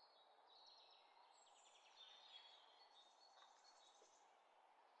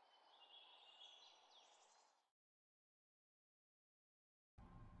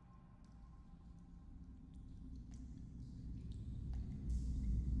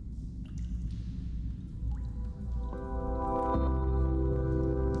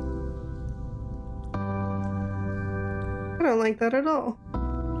 I don't like that at all.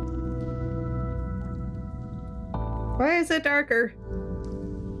 Why is it darker?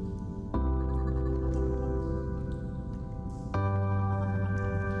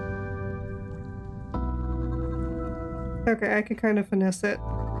 Okay, I can kind of finesse it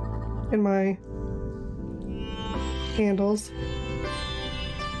in my handles.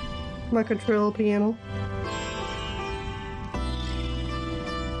 My control panel.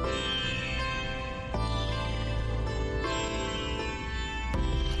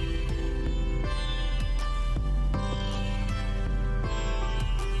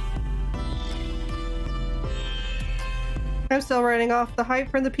 I'm still running off the hype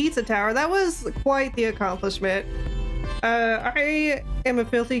from the pizza tower. That was quite the accomplishment. I am a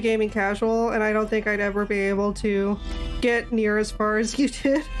filthy gaming casual, and I don't think I'd ever be able to get near as far as you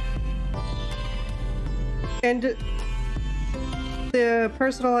did. And the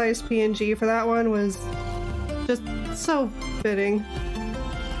personalized PNG for that one was just so fitting.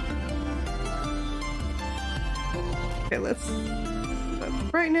 Okay, let's up the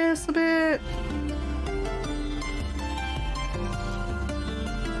brightness a bit.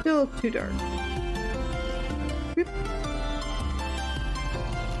 Still too dark. Oop.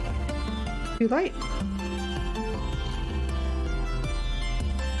 Too light.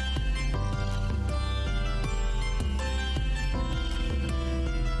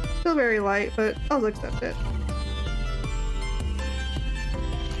 Still very light, but I'll accept it.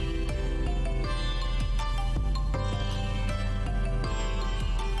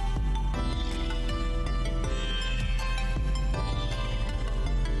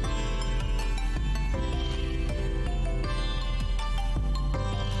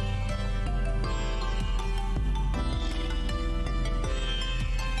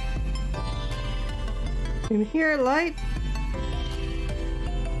 In here, light.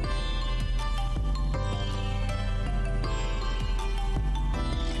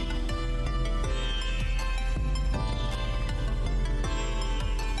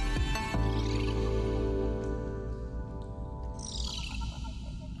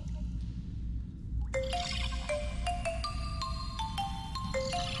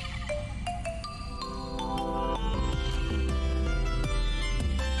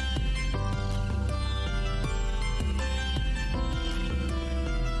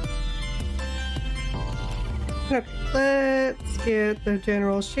 Okay, let's get the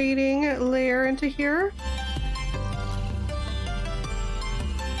general shading layer into here.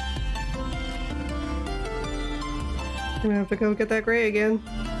 I'm gonna have to go get that gray again.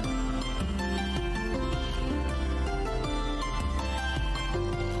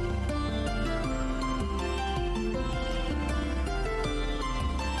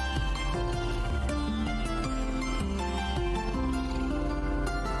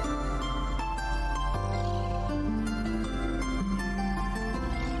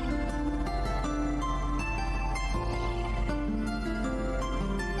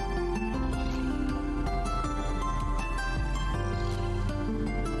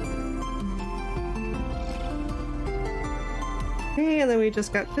 Okay, and then we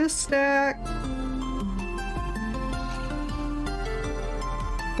just got this stack.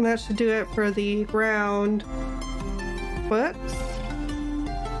 And that should do it for the ground. Whoops.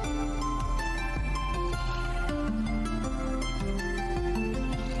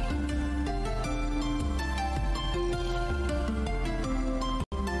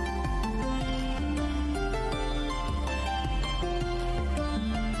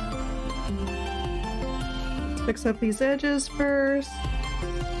 Fix up these edges first.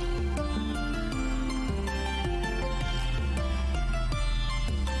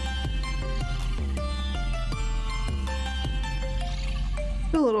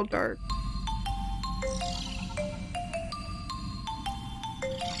 It's a little dark.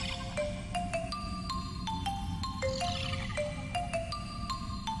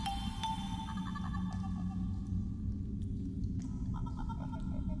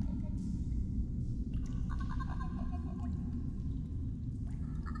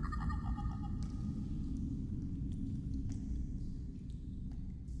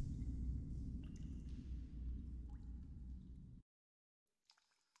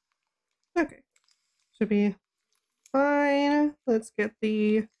 Okay, should be fine. Let's get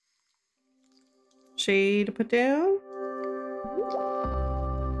the shade put down.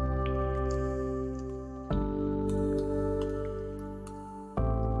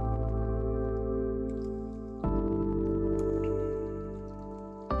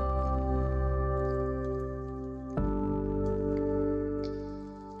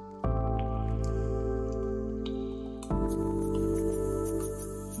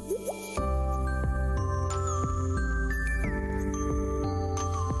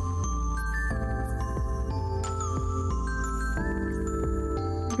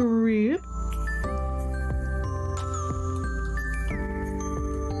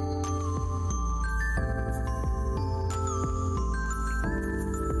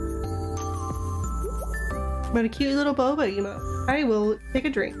 But a cute little boba emote. I will take a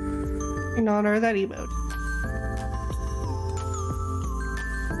drink in honor of that emote.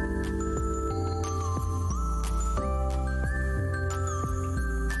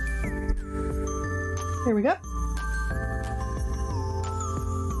 Here we go.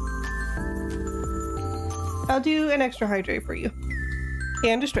 I'll do an extra hydrate for you.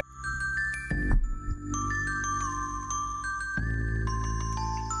 And a straight.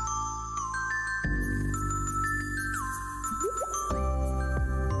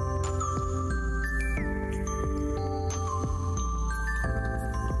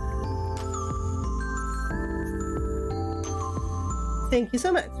 Thank you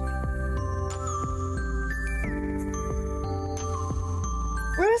so much.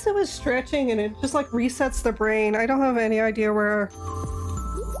 What is it with stretching and it just like resets the brain? I don't have any idea where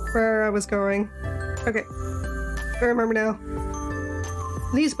I was going. Okay, I remember now.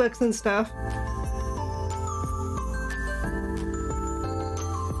 These books and stuff.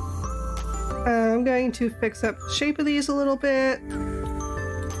 I'm going to fix up the shape of these a little bit.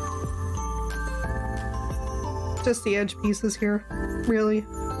 Just the edge pieces here, really.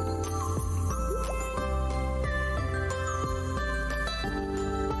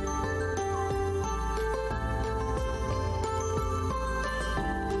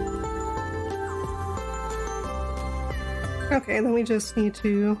 Okay, then we just need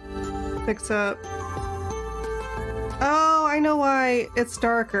to fix up. Oh, I know why it's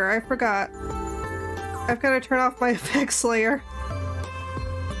darker. I forgot. I've got to turn off my effects layer.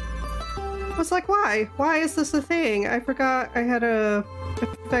 I was like, why? Why is this a thing? I forgot I had a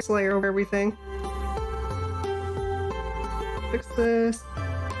effects layer over everything. Fix this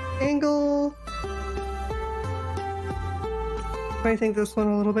angle. I think this one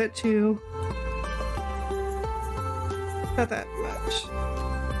a little bit too. Not that much.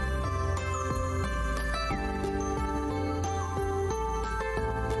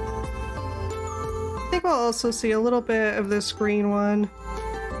 I think we'll also see a little bit of this green one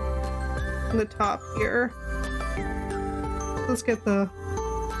on the top here. Let's get the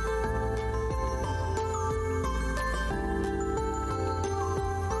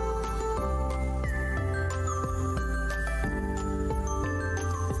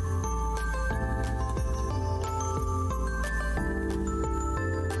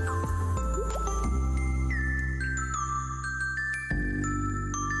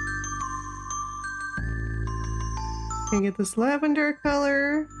get this lavender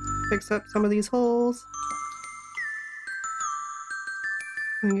color, fix up some of these holes,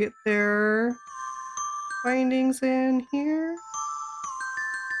 and get their bindings in here.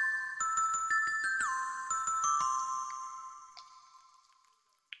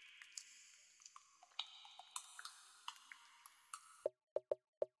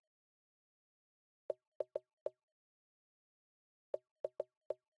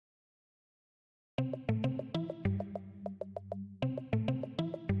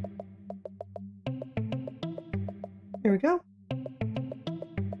 Here we go.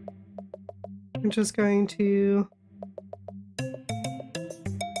 I'm just going to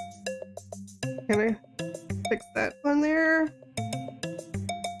kind of fix that one there.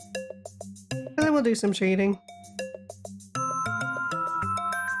 And then we'll do some shading.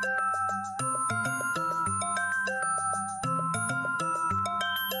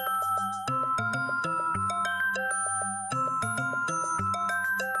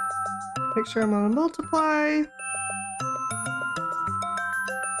 Make sure I'm on multiply.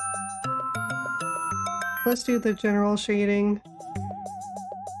 Let's do the general shading,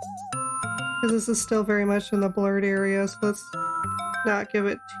 because this is still very much in the blurred area, so let's not give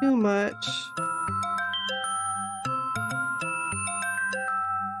it too much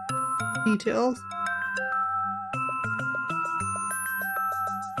details.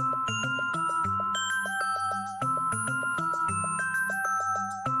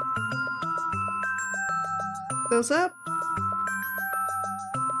 Those up.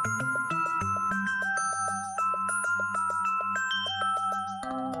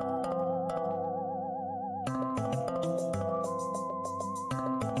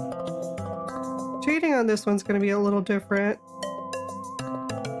 Shading on this one's going to be a little different.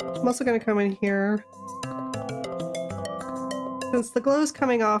 I'm also going to come in here. Since the glow's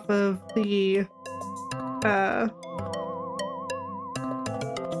coming off of the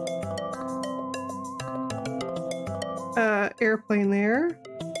airplane there,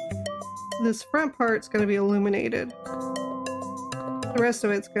 this front part's going to be illuminated. The rest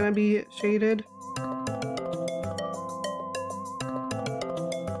of it's going to be shaded.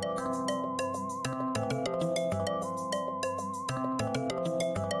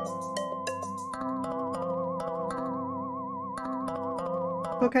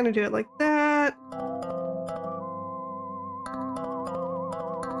 we'll kind of do it like that.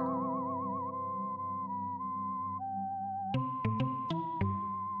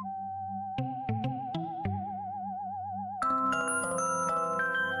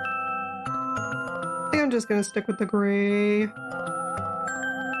 I think I'm just gonna stick with the gray.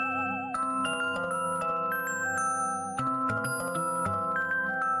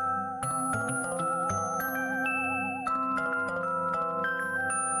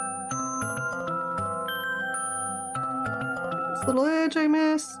 This little edge I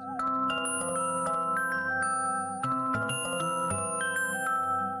missed.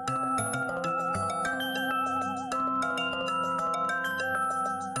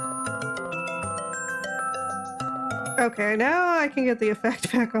 Okay, now I can get the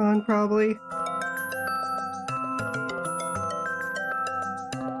effect back on, probably.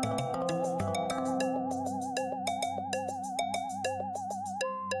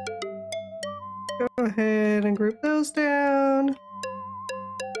 Go ahead and group those down.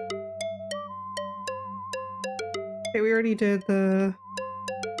 Okay, we already did the...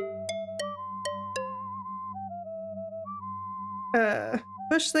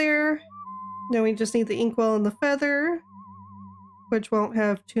 bush there. Now we just need the inkwell and the feather, which won't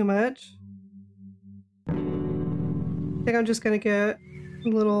have too much. I think I'm just gonna get a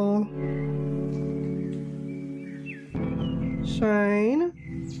little shine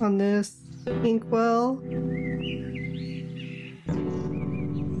on this inkwell.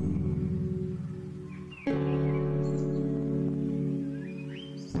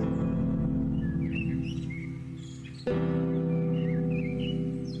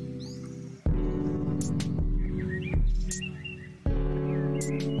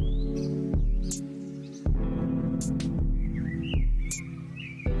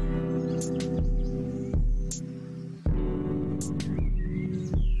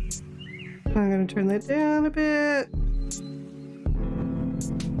 I'm gonna turn that down a bit.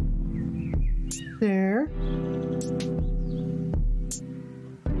 There.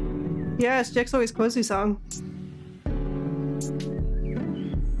 Yes, Jack's always cozy song.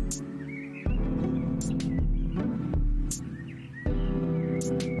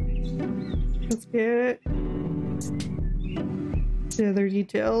 Let's get the other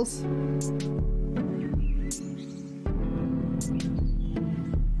details.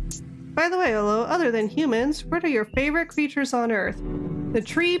 By the way, Olo, other than humans, what are your favorite creatures on Earth? The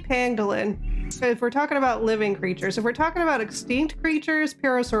tree pangolin. If we're talking about living creatures. If we're talking about extinct creatures,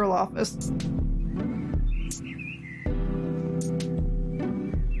 Parasaurolophus.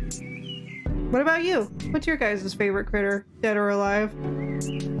 What about you? What's your guys' favorite critter, dead or alive?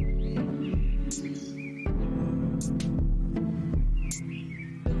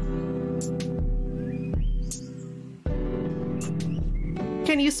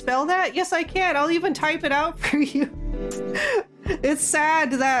 Can you spell that? Yes, I can. I'll even type it out for you. It's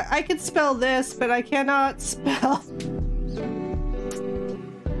sad that I can spell this, but I cannot spell...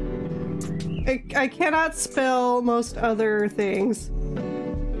 I cannot spell most other things.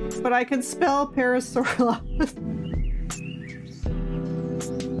 But I can spell Parasaurolophus.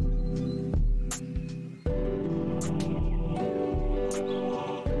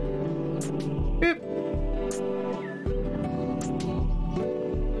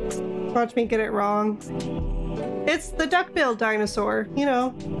 Watch me get it wrong. It's the duck-billed dinosaur, you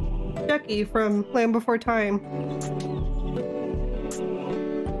know, Ducky from Land Before Time.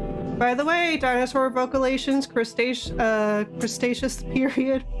 By the way, dinosaur vocalations, Cretaceous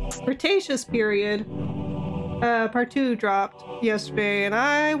period, part 2 dropped yesterday, and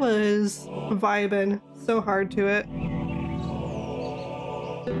I was vibing so hard to it.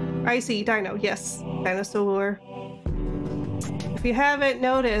 Icy dino, yes, dinosaur. If you haven't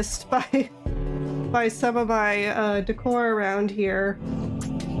noticed by some of my decor around here,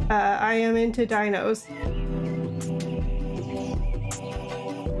 I am into dinos.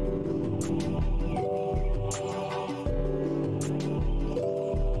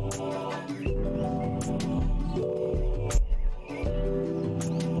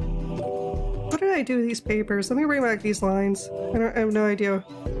 What did I do with these papers? Let me bring back these lines. I have no idea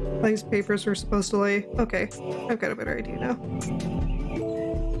how these papers are supposed to lay. Okay, I've got a better idea now.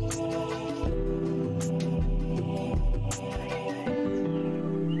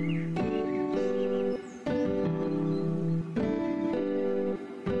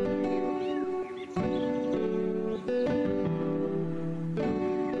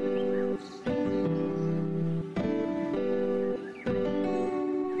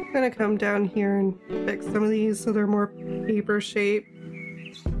 I'm gonna come down here and fix some of these so they're more paper shape.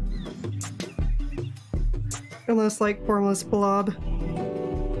 And less like formless blob.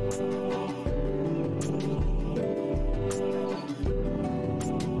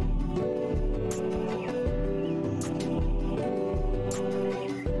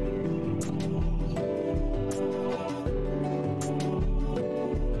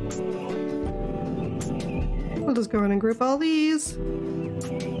 just go in and group all these.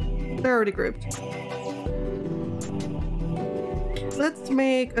 They're already grouped. Let's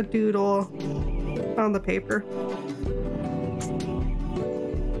make a doodle on the paper.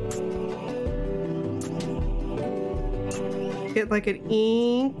 Get like an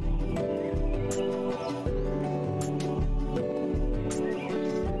ink.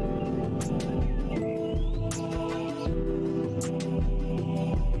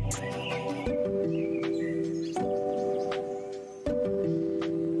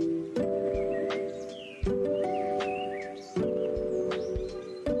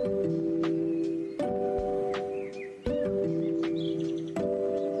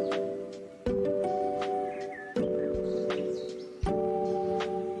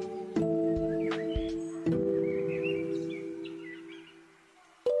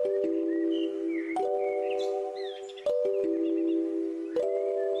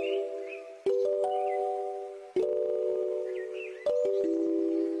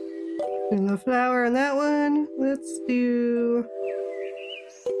 And the flower on that one. Let's do, to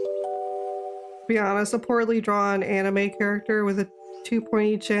be honest, a poorly drawn anime character with a too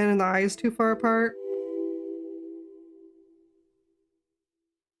pointy chin and the eyes too far apart.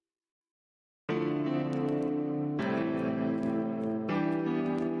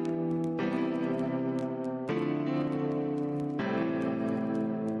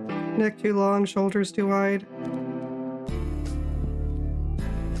 Neck too long, shoulders too wide.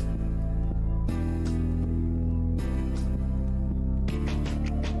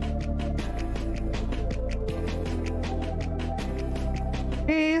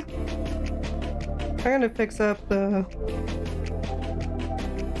 Okay. I'm gonna fix up the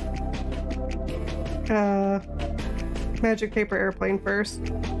magic paper airplane first.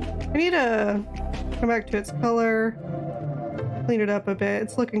 I need to come back to its color. Clean it up a bit.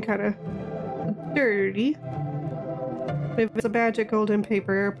 It's looking kind of dirty. But if it's a magic golden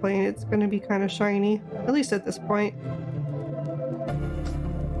paper airplane, it's going to be kind of shiny, at least at this point.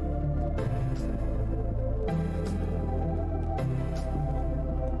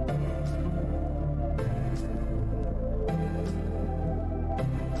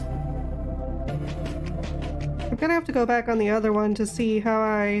 I'm going to have to go back on the other one to see how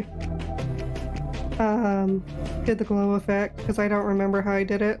I did the glow effect, because I don't remember how I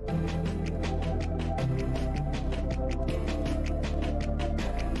did it.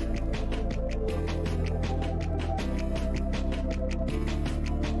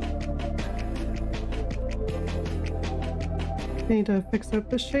 Need to fix up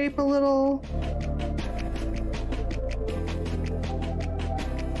the shape a little.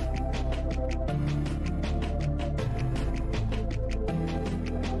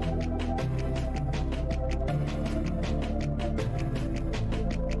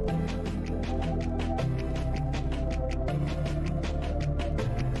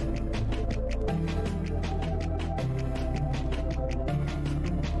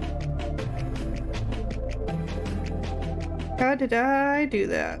 How did I do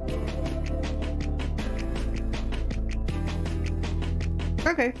that?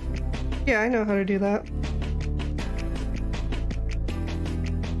 Okay. Yeah, I know how to do that.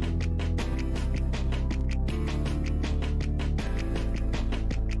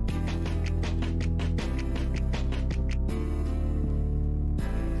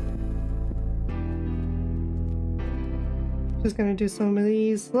 Just gonna do some of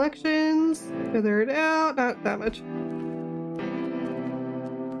these selections, feather it out, not that much.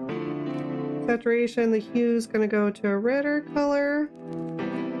 Saturation, the hue is going to go to a redder color.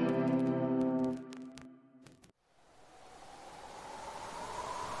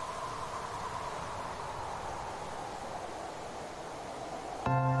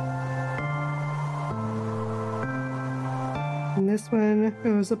 And this one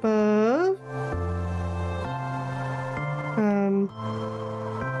goes above.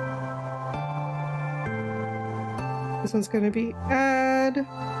 This one's going to be add.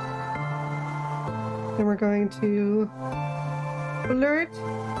 Then we're going to blur it.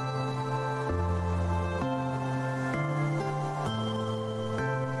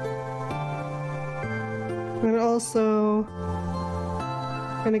 And also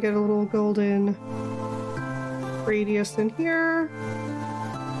going to get a little golden radius in here.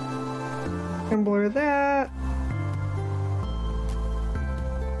 And blur that.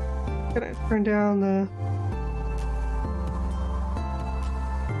 Gonna turn down the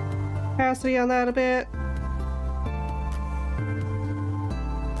opacity on that a bit.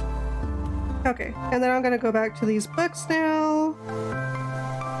 Okay, and then I'm gonna go back to these books now.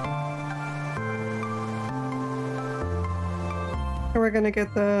 And we're gonna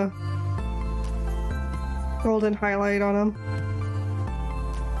get the golden highlight on them.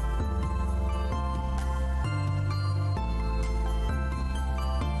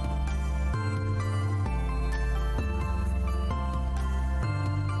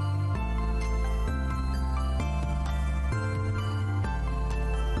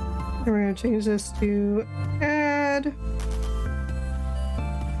 We're going to change this to add,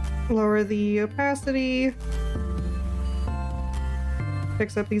 lower the opacity,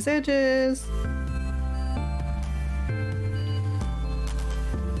 fix up these edges.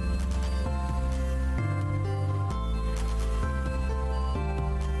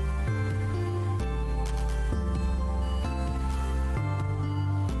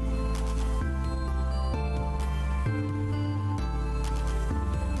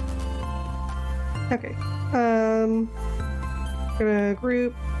 Okay, gonna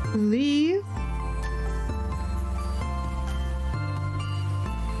group these.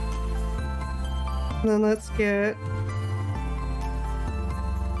 And then let's get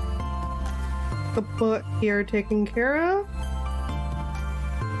the butt here taken care of.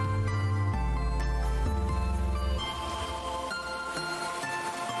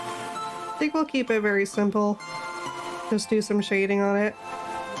 I think we'll keep it very simple. Just do some shading on it.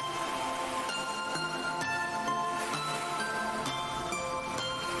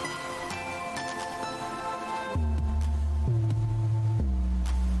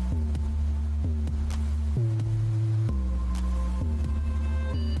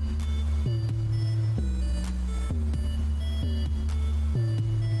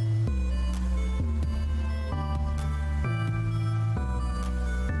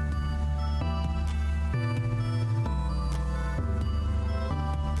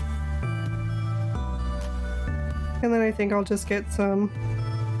 And then I think I'll just get some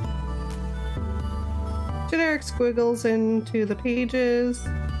generic squiggles into the pages.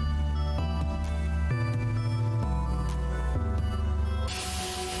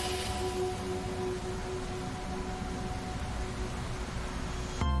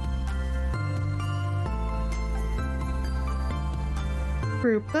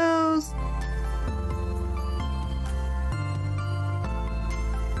 Group those.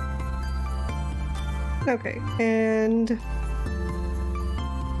 Okay, and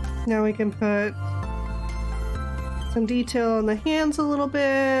now we can put some detail on the hands a little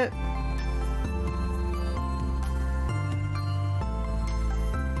bit.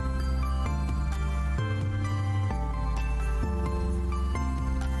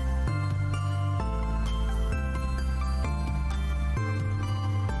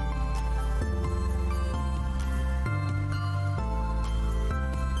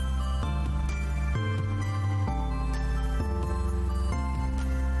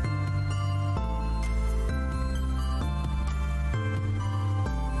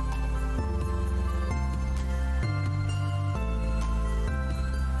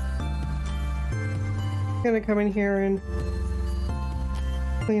 I'm gonna come in here and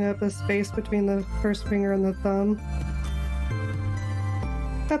clean up the space between the first finger and the thumb.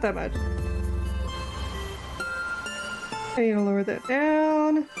 Not that much. I need to lower that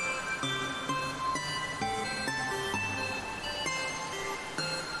down.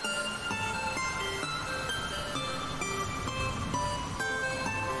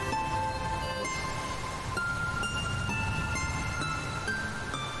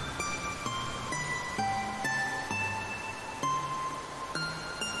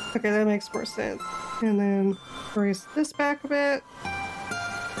 Okay, that makes more sense. And then erase this back a bit.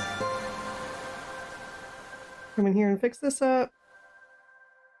 Come in here and fix this up.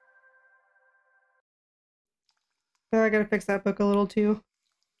 Now I gotta fix that book a little too.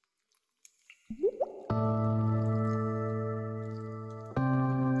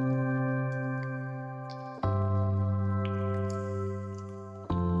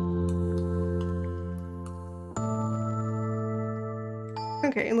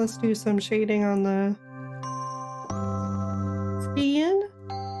 Okay, and let's do some shading on the skin.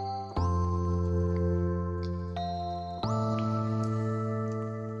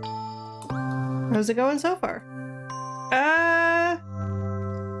 How's it going so far?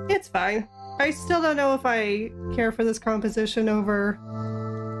 It's fine. I still don't know if I care for this composition over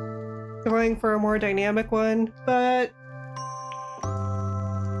going for a more dynamic one, but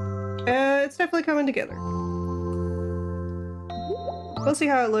it's definitely coming together. We'll see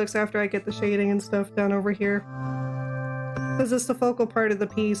how it looks after I get the shading and stuff done over here. Because it's the focal part of the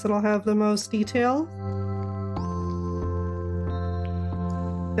piece that'll have the most detail.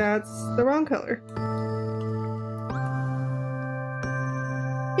 That's the wrong color.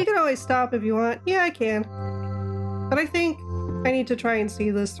 You can always stop if you want. Yeah, I can. But I think I need to try and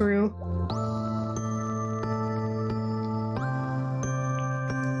see this through.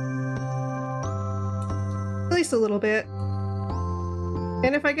 least a little bit.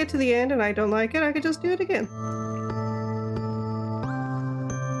 And if I get to the end and I don't like it, I could just do it again.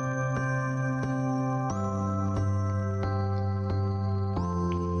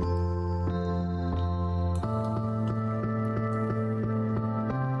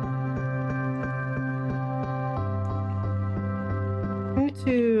 I need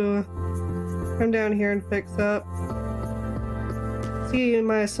to come down here and fix up. See,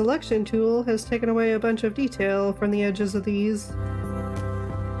 my selection tool has taken away a bunch of detail from the edges of these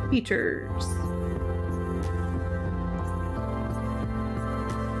features.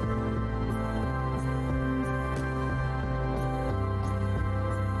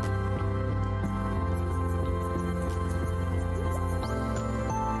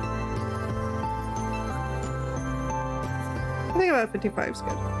 I think about 55 is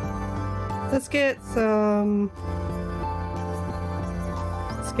good. Let's get some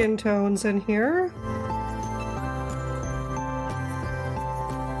skin tones in here.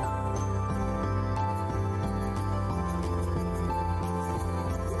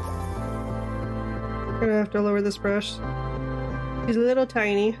 I'm gonna have to lower this brush. He's a little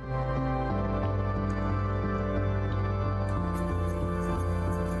tiny.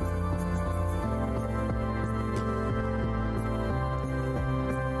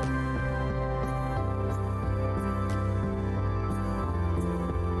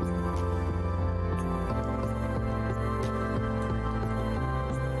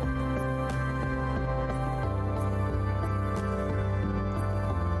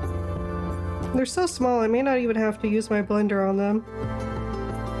 They're so small, I may not even have to use my blender on them.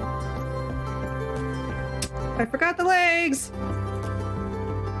 I forgot the legs!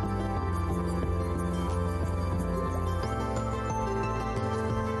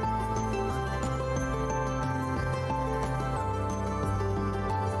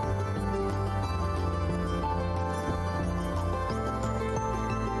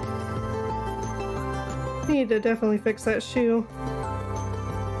 I need to definitely fix that shoe.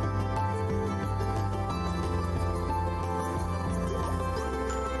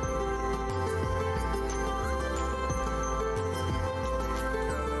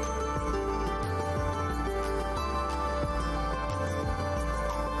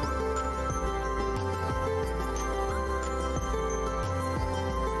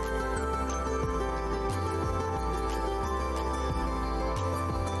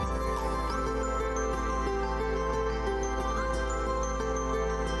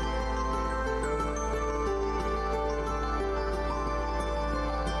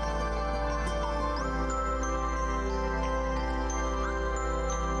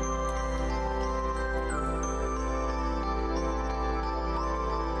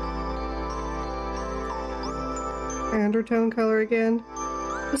 Undertone color again.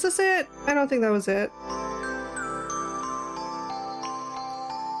 Was this it? I don't think that was it.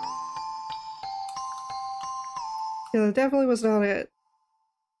 Yeah, that definitely was not it.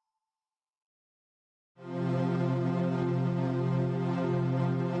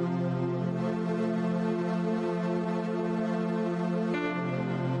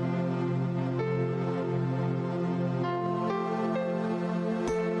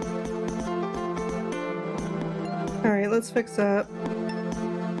 Alright, let's fix up.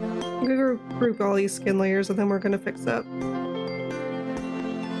 I'm gonna group all these skin layers and then we're gonna fix up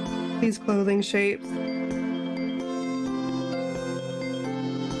these clothing shapes.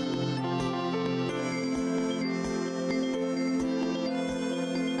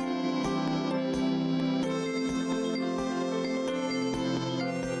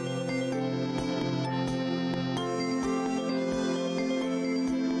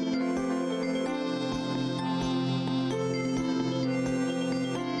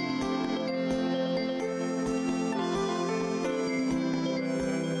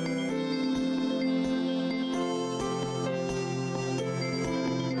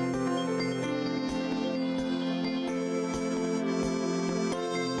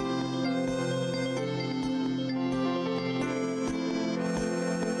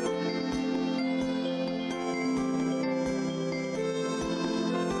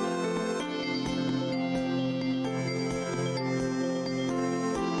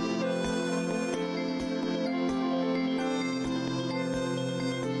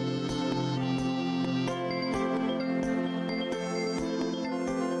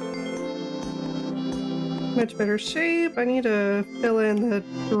 Much better shape. I need to fill in the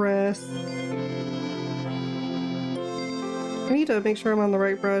dress. I need to make sure I'm on the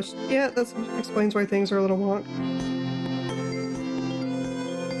right brush. Yeah, that explains why things are a little wonk.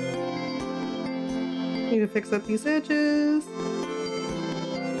 Need to fix up these edges.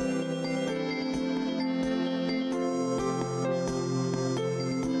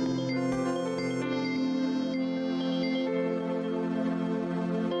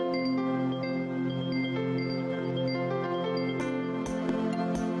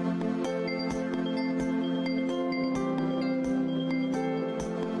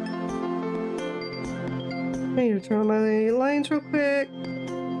 I need to turn on my lines real quick.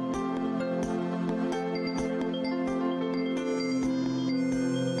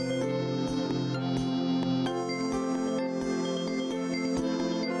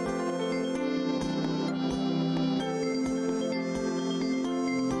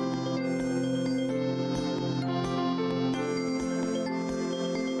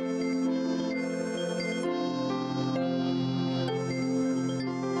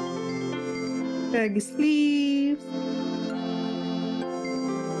 Baggy sleeves.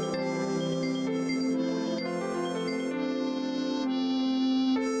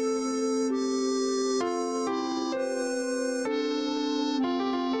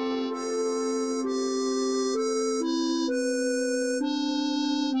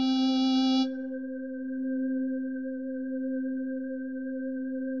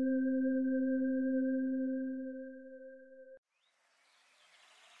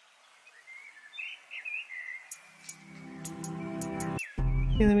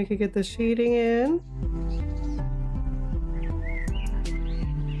 And then we could get the shading in.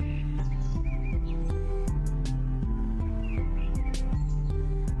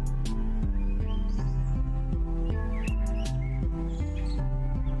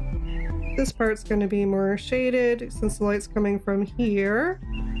 This part's going to be more shaded since the light's coming from here.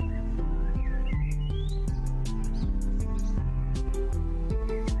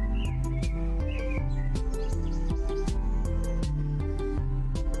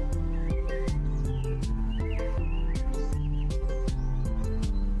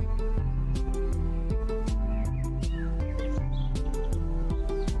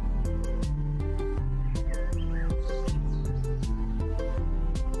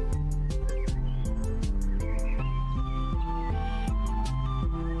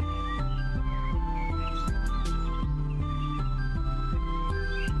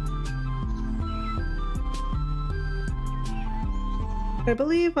 I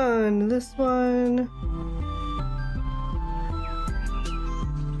believe on this one,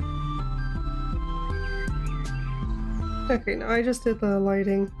 okay, no, I just did the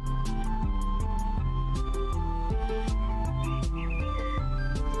lighting.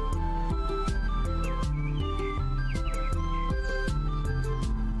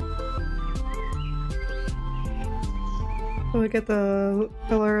 So we get the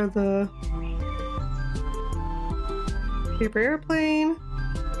color of the paper airplane.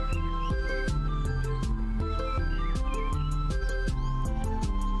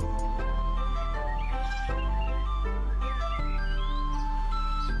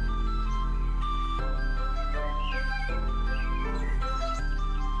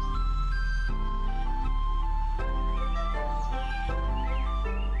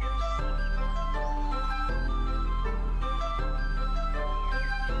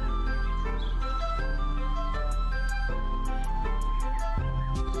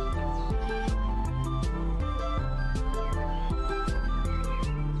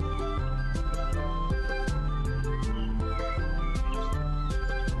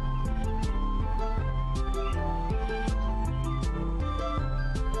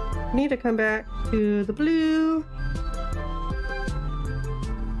 Need to come back to the blue.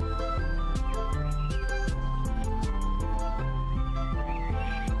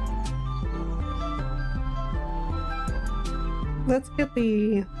 Let's get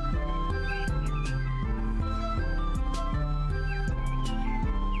the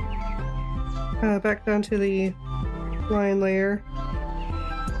back down to the line layer.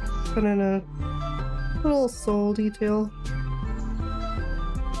 Put in a little soul detail.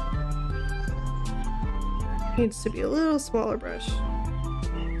 Needs to be a little smaller brush.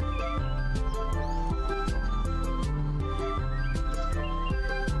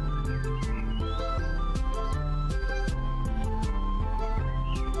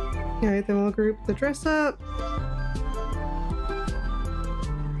 Alright, then we'll group the dress up.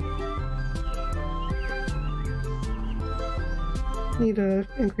 Need to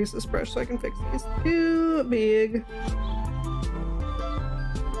increase this brush so I can fix these too big.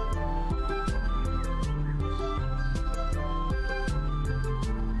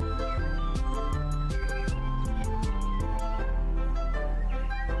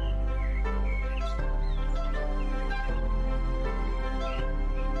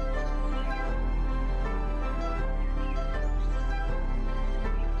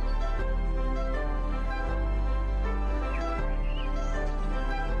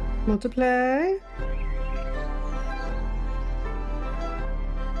 Multiply.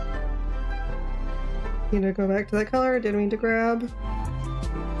 Need to go back to that color. Didn't mean to grab.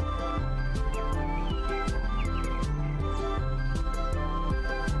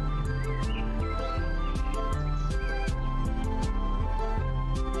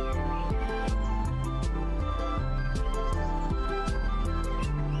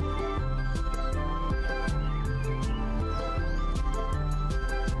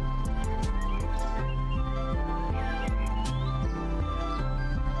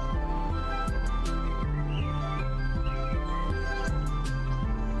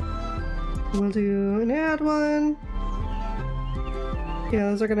 We'll do an add one. Yeah,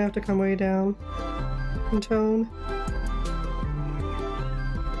 those are gonna have to come way down in tone.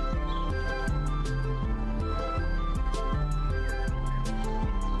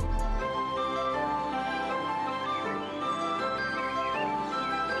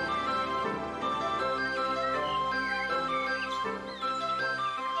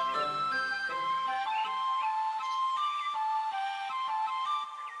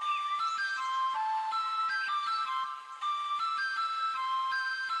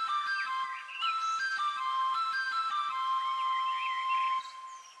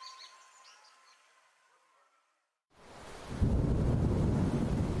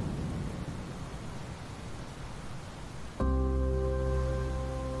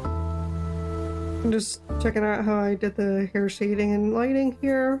 I'm just checking out how I did the hair shading and lighting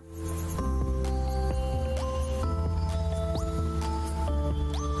here.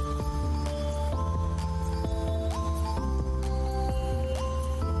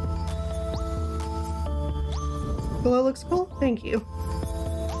 Glow looks cool? Thank you.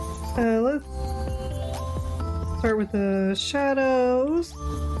 Let's start with the shadows.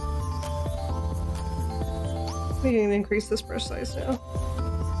 We can increase this brush size now.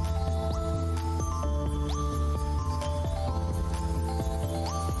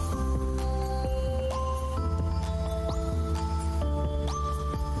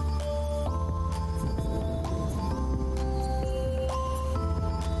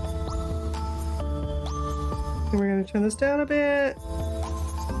 And we're going to turn this down a bit.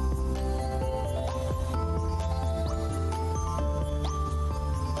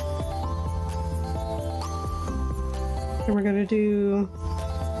 And we're going to do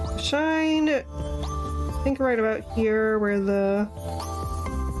shine, I think right about here where the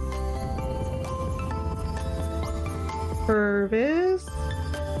curve is.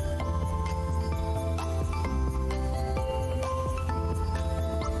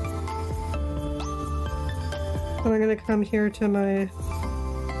 And I'm going to come here to my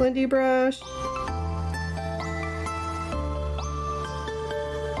blendy brush.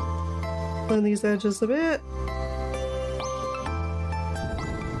 Blend these edges a bit.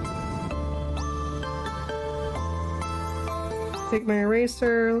 Take my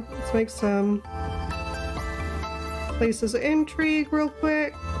eraser. Let's make some places of intrigue real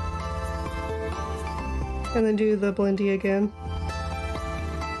quick. And then do the blendy again.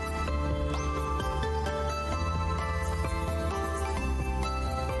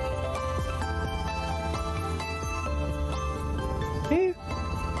 Okay.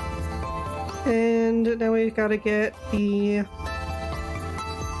 And now we've got to get the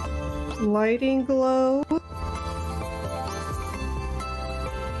lighting glow.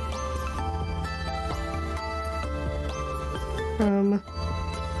 From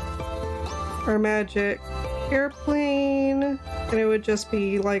our magic airplane, and it would just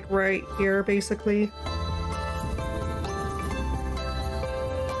be like right here basically.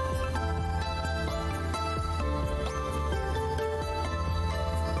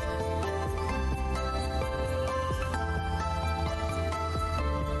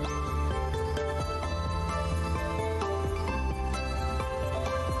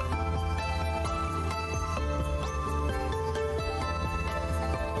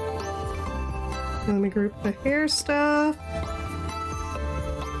 Let me group the hair stuff.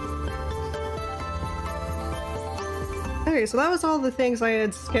 Okay, so that was all the things I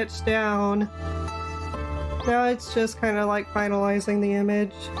had sketched down. Now it's just kind of like finalizing the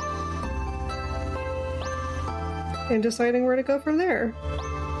image and deciding where to go from there.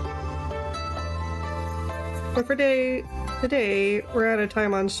 But for today, we're out of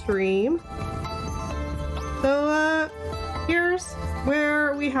time on stream. So, here's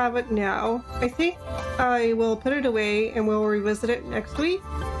where we have it now. I think I will put it away and we'll revisit it next week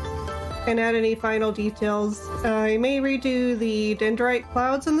and add any final details. I may redo the dendrite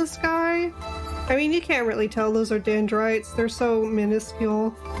clouds in the sky. I mean, you can't really tell those are dendrites. They're so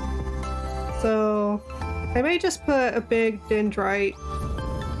minuscule. So I may just put a big dendrite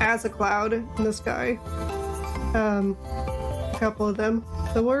as a cloud in the sky. A couple of them.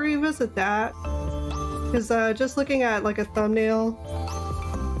 So we'll revisit that. Because just looking at like a thumbnail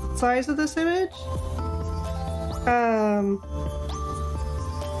size of this image,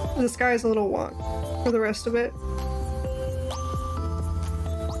 the sky's a little wonk for the rest of it.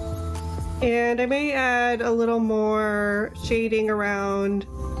 And I may add a little more shading around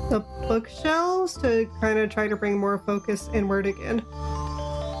the bookshelves to kind of try to bring more focus inward again.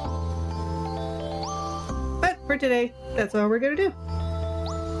 But for today, that's all we're gonna do.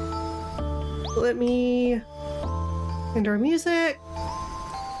 Let me end our music.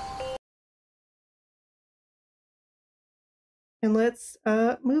 And let's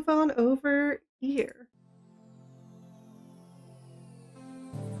move on over here.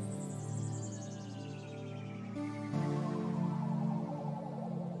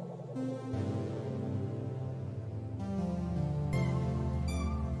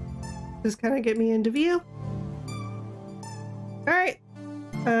 Just kind of get me into view. Alright.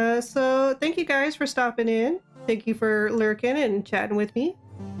 So thank you guys for stopping in. Thank you for lurking and chatting with me.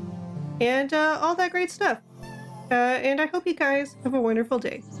 And all that great stuff. And I hope you guys have a wonderful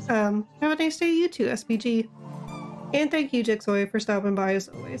day. Have a nice day, you too, SPG. And thank you, Jigsaw, for stopping by as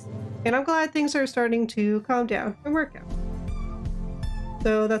always. And I'm glad things are starting to calm down and work out.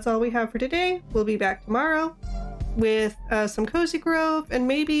 So that's all we have for today. We'll be back tomorrow with some Cozy Grove and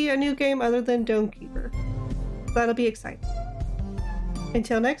maybe a new game other than Dome Keeper. That'll be exciting.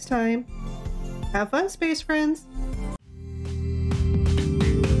 Until next time, have fun, space friends!